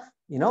 ಅದನ್ನ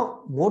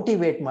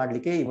ಮೋಟಿವೇಟ್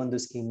ಮಾಡ್ಲಿಕ್ಕೆ ಈ ಒಂದು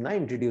ಸ್ಕೀಮ್ ನ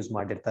ಇಂಟ್ರೊಡ್ಯೂಸ್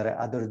ಮಾಡಿರ್ತಾರೆ.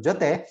 ಅದ್ರ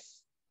ಜೊತೆ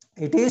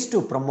it is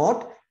to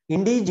promote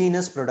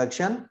indigenous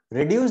production,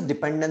 reduce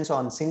dependence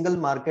on single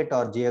market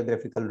or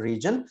geographical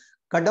region,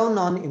 cut down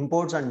on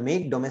imports and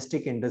make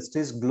domestic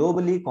industries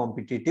globally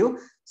competitive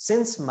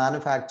since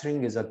manufacturing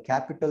is a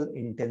capital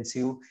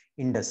intensive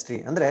industry.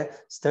 ಅಂದ್ರೆ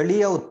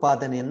ಸ್ಥಳೀಯ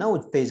ಉತ್ಪಾದನೆಯನ್ನ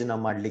ಉತ್ತೇಜನ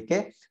ಮಾಡಲಿಕ್ಕೆ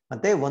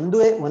ಮತ್ತೆ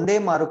ಒಂದೇ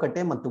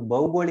ಮಾರುಕಟ್ಟೆ ಮತ್ತು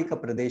ಭೌಗೋಳಿಕ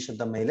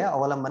ಪ್ರದೇಶದ ಮೇಲೆ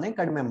ಅವಲಂಬನೆ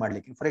ಕಡಿಮೆ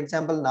ಮಾಡ್ಲಿಕ್ಕೆ. ಫಾರ್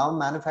ಎಕ್ಸಾಂಪಲ್, ನಾವು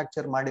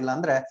ಮ್ಯಾನುಫ್ಯಾಕ್ಚರ್ ಮಾಡಿಲ್ಲ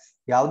ಅಂದ್ರೆ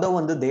ಯಾವುದೋ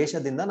ಒಂದು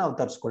ದೇಶದಿಂದ ನಾವು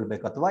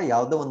ತರಿಸ್ಕೊಳ್ಬೇಕು ಅಥವಾ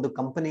ಯಾವುದೋ ಒಂದು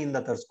ಕಂಪನಿಯಿಂದ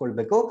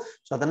ತರಿಸ್ಕೊಳ್ಬೇಕು.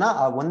 ಸೊ ಅದನ್ನ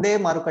ಆ ಒಂದೇ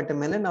ಮಾರುಕಟ್ಟೆ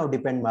ಮೇಲೆ ನಾವು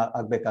ಡಿಪೆಂಡ್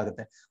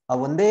ಆಗ್ಬೇಕಾಗುತ್ತೆ, ಆ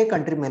ಒಂದೇ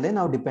ಕಂಟ್ರಿ ಮೇಲೆ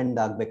ನಾವು ಡಿಪೆಂಡ್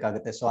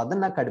ಆಗ್ಬೇಕಾಗುತ್ತೆ. ಸೊ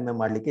ಅದನ್ನ ಕಡಿಮೆ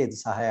ಮಾಡ್ಲಿಕ್ಕೆ ಇದು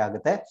ಸಹಾಯ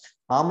ಆಗುತ್ತೆ.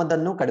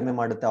 ಆಮದನ್ನು ಕಡಿಮೆ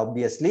ಮಾಡುತ್ತೆ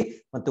ಆಬ್ವಿಯಸ್ಲಿ,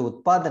 ಮತ್ತು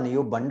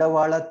ಉತ್ಪಾದನೆಯು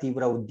ಬಂಡವಾಳ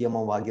ತೀವ್ರ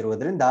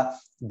ಉದ್ಯಮವಾಗಿರುವುದರಿಂದ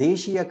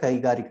ದೇಶೀಯ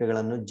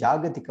ಕೈಗಾರಿಕೆಗಳನ್ನು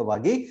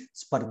ಜಾಗತಿಕವಾಗಿ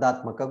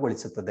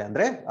ಸ್ಪರ್ಧಾತ್ಮಕಗೊಳಿಸುತ್ತದೆ.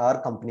 ಅಂದ್ರೆ our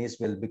companies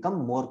will become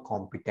more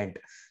competent.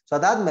 So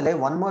ಅದಾದ್ಮೇಲೆ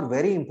one more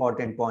very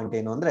important point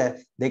ಏನು ಅಂದ್ರೆ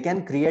they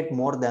can create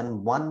more than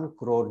 1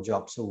 crore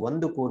jobs.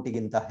 1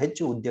 ಕೋಟಿಗಿಂತ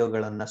ಹೆಚ್ಚು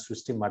ಉದ್ಯೋಗಗಳನ್ನ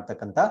ಸೃಷ್ಟಿ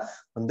ಮಾಡ್ತಕ್ಕಂಥ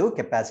ಒಂದು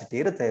ಕೆಪಾಸಿಟಿ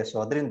ಇರುತ್ತೆ. ಸೊ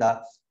ಅದರಿಂದ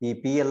ಈ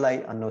PLI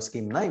ಅನ್ನೋ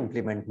ಸ್ಕೀಮ್ ನ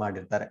ಇಂಪ್ಲಿಮೆಂಟ್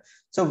ಮಾಡಿರ್ತಾರೆ.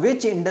 So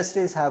which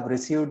industries have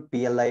received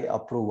PLI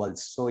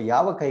approvals? So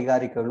ಯಾವ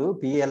ಕೈಗಾರಿಕೆಗಳು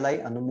PLI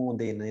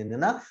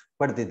ಅನುಮೋದನೆಯನ್ನ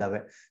ಪಡೆದಿದ್ದಾವೆ?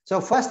 So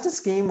first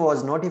scheme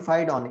was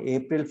notified on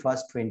April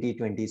 1st,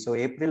 2020. So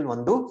April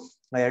 1,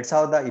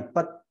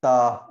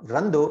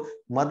 2020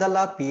 ಮೊದಲ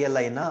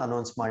PLI ನ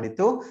ಅನೌನ್ಸ್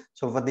ಮಾಡಿತ್ತು.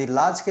 So for the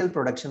large scale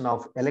production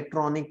of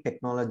electronic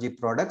technology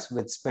products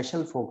with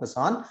special focus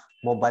on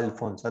mobile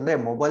phones. ಅಂದ್ರೆ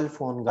mobile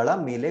ಫೋನ್ಗಳ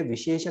ಮೇಲೆ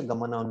ವಿಶೇಷ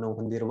ಗಮನವನ್ನು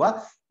ಹೊಂದಿರುವ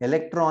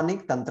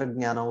ಎಲೆಕ್ಟ್ರಾನಿಕ್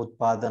ತಂತ್ರಜ್ಞಾನ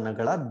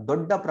ಉತ್ಪಾದನೆಗಳ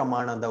ದೊಡ್ಡ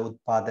ಪ್ರಮಾಣದ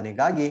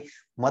ಉತ್ಪಾದನೆಗಾಗಿ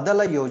ಮೊದಲ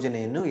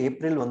ಯೋಜನೆಯನ್ನು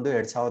ಏಪ್ರಿಲ್ 1,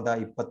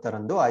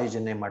 2020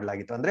 ಆಯೋಜನೆ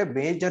ಮಾಡಲಾಗಿತ್ತು. ಅಂದ್ರೆ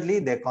majorly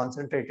they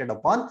concentrated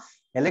upon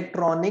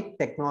electronic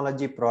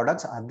technology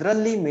products.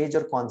 ಅದರಲ್ಲಿ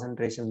ಮೇಜರ್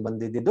ಕಾನ್ಸಂಟ್ರೇಷನ್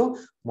ಬಂದಿದ್ದು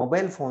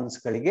ಮೊಬೈಲ್ ಫೋನ್ಸ್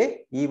ಗಳಿಗೆ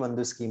ಈ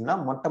ಒಂದು ಸ್ಕೀಮ್ ನ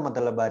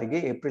ಮೊದಲ ಬಾರಿಗೆ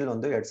ಏಪ್ರಿಲ್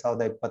 1,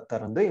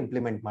 2020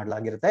 ಇಂಪ್ಲಿಮೆಂಟ್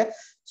ಮಾಡಲಾಗಿರುತ್ತೆ.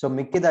 ಸೊ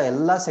ಮಿಕ್ಕಿದ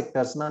ಎಲ್ಲಾ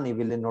ಸೆಕ್ಟರ್ಸ್ ನ ನೀವು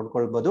ಇಲ್ಲಿ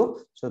ನೋಡ್ಕೊಳ್ಬಹುದು.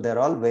 So they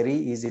are all very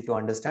easy to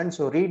understand.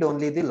 So read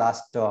only the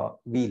last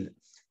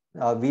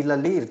wheel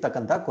ಅಲ್ಲಿ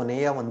ಇರ್ತಕ್ಕಂಥ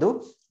ಕೊನೆಯ ಒಂದು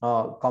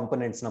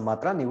ಕಾಂಪೊನೆಂಟ್ಸ್ ನ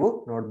ಮಾತ್ರ ನೀವು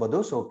ನೋಡ್ಬೋದು.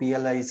 ಸೊ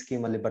PLI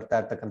ಸ್ಕೀಮ್ ಅಲ್ಲಿ ಬರ್ತಾ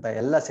ಇರ್ತಕ್ಕಂಥ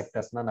ಎಲ್ಲ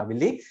ಸೆಕ್ಟರ್ಸ್ ನ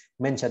ನಾವಿಲ್ಲಿ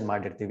ಮೆನ್ಷನ್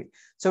ಮಾಡಿರ್ತೀವಿ.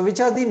 So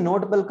which are the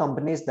notable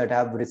companies that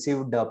have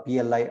received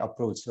PLI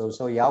approvals?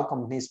 So ಯಾವ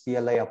ಕಂಪನೀಸ್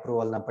PLI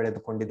ಅಪ್ರೂವಲ್ ನ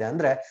ಪಡೆದುಕೊಂಡಿದೆ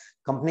ಅಂದ್ರೆ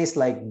ಕಂಪನೀಸ್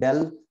ಲೈಕ್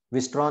ಡೆಲ್,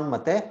 ವಿಸ್ಟ್ರಾನ್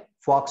ಮತ್ತೆ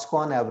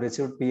Foxconn have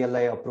received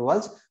PLI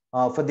approvals.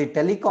 For the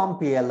telecom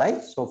PLI,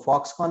 so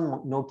Foxconn,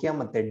 Nokia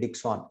ಮತ್ತೆ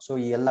Dixon. So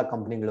ಈ ಎಲ್ಲ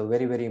ಕಂಪನಿಗಳು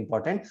very very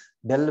important.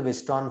 Del,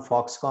 Wistron,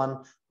 Foxconn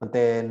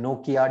ಮತ್ತೆ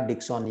ನೋಕಿಯಾ,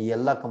 ಡಿಕ್ಸಾನ್ ಈ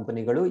ಎಲ್ಲ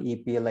ಕಂಪನಿಗಳು ಈ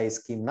PLI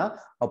ಸ್ಕೀಮ್ ನ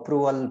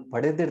approval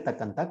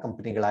ಪಡೆದಿರ್ತಕ್ಕಂಥ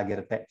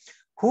ಕಂಪನಿಗಳಾಗಿರುತ್ತೆ.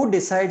 Who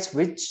decides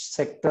which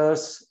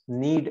sectors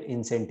need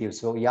incentives?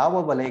 So ಯಾವ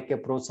ವಲಯಕ್ಕೆ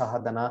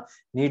ಪ್ರೋತ್ಸಾಹಧನ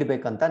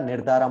ನೀಡಬೇಕಂತ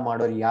ನಿರ್ಧಾರ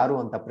ಮಾಡೋರು ಯಾರು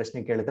ಅಂತ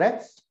ಪ್ರಶ್ನೆ ಕೇಳಿದ್ರೆ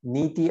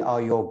ನೀತಿ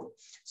ಆಯೋಗ್.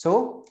 ಸೊ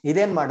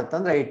ಇದೇನ್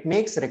ಮಾಡುತ್ತಂದ್ರೆ it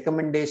makes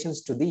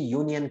recommendations to the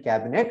union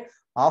cabinet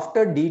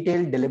after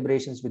detailed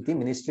deliberations with the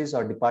ministries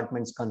R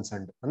departments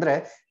concerned. ಅಂದ್ರೆ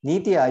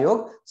ನೀತಿ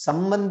ಆಯೋಗ್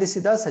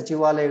ಸಂಬಂಧಿಸಿದ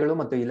ಸಚಿವಾಲಯಗಳು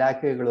ಮತ್ತು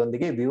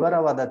ಇಲಾಖೆಗಳೊಂದಿಗೆ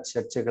ವಿವರವಾದ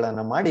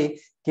ಚರ್ಚೆಗಳನ್ನ ಮಾಡಿ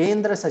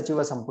ಕೇಂದ್ರ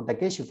ಸಚಿವ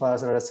ಸಂಪುಟಕ್ಕೆ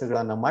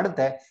ಶಿಫಾರಸುಗಳನ್ನ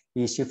ಮಾಡುತ್ತೆ.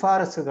 ಈ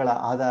ಶಿಫಾರಸುಗಳ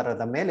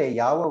ಆಧಾರದ ಮೇಲೆ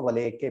ಯಾವ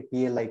ವಲಯಕ್ಕೆ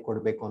PLI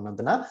ಕೊಡಬೇಕು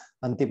ಅನ್ನೋದನ್ನ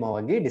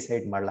ಅಂತಿಮವಾಗಿ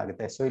ಡಿಸೈಡ್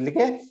ಮಾಡಲಾಗುತ್ತೆ. ಸೊ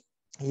ಇಲ್ಲಿಗೆ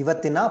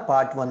ಇವತ್ತಿನ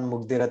part 1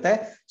 ಮುಗ್ದಿರತ್ತೆ.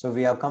 So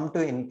we have come to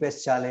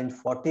inquest challenge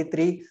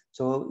 43.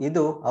 So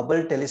ಇದು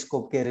ಹಬಲ್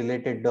ಟೆಲಿಸ್ಕೋಪ್ ಗೆ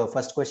ರಿಲೇಟೆಡ್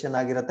ಫಸ್ಟ್ ಕ್ವೆಶ್ಚನ್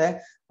ಆಗಿರುತ್ತೆ.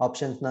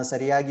 ಆಪ್ಷನ್ಸ್ ನ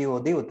ಸರಿಯಾಗಿ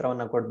ಓದಿ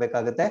ಉತ್ತರವನ್ನ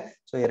ಕೊಡ್ಬೇಕಾಗುತ್ತೆ.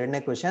 ಸೊ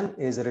ಎರಡನೇ question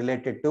is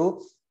related to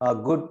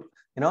good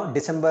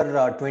December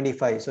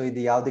 25. So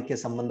ಇದು ಯಾವುದಕ್ಕೆ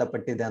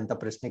ಸಂಬಂಧಪಟ್ಟಿದೆ ಅಂತ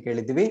ಪ್ರಶ್ನೆ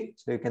ಕೇಳಿದ್ವಿ.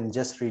 So you can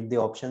just read the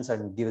options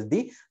and give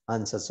the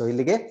answer. So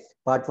ಇಲ್ಲಿಗೆ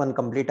ಪಾರ್ಟ್ 1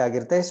 ಕಂಪ್ಲೀಟ್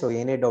ಆಗಿರುತ್ತೆ. ಸೊ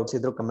ಏನೇ ಡೌಟ್ಸ್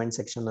ಇದ್ರು ಕಮೆಂಟ್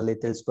ಸೆಕ್ಷನ್ ಅಲ್ಲಿ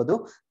ತಿಳಿಸಬಹುದು.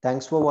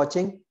 Thanks for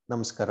watching.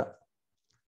 ನಮಸ್ಕಾರ.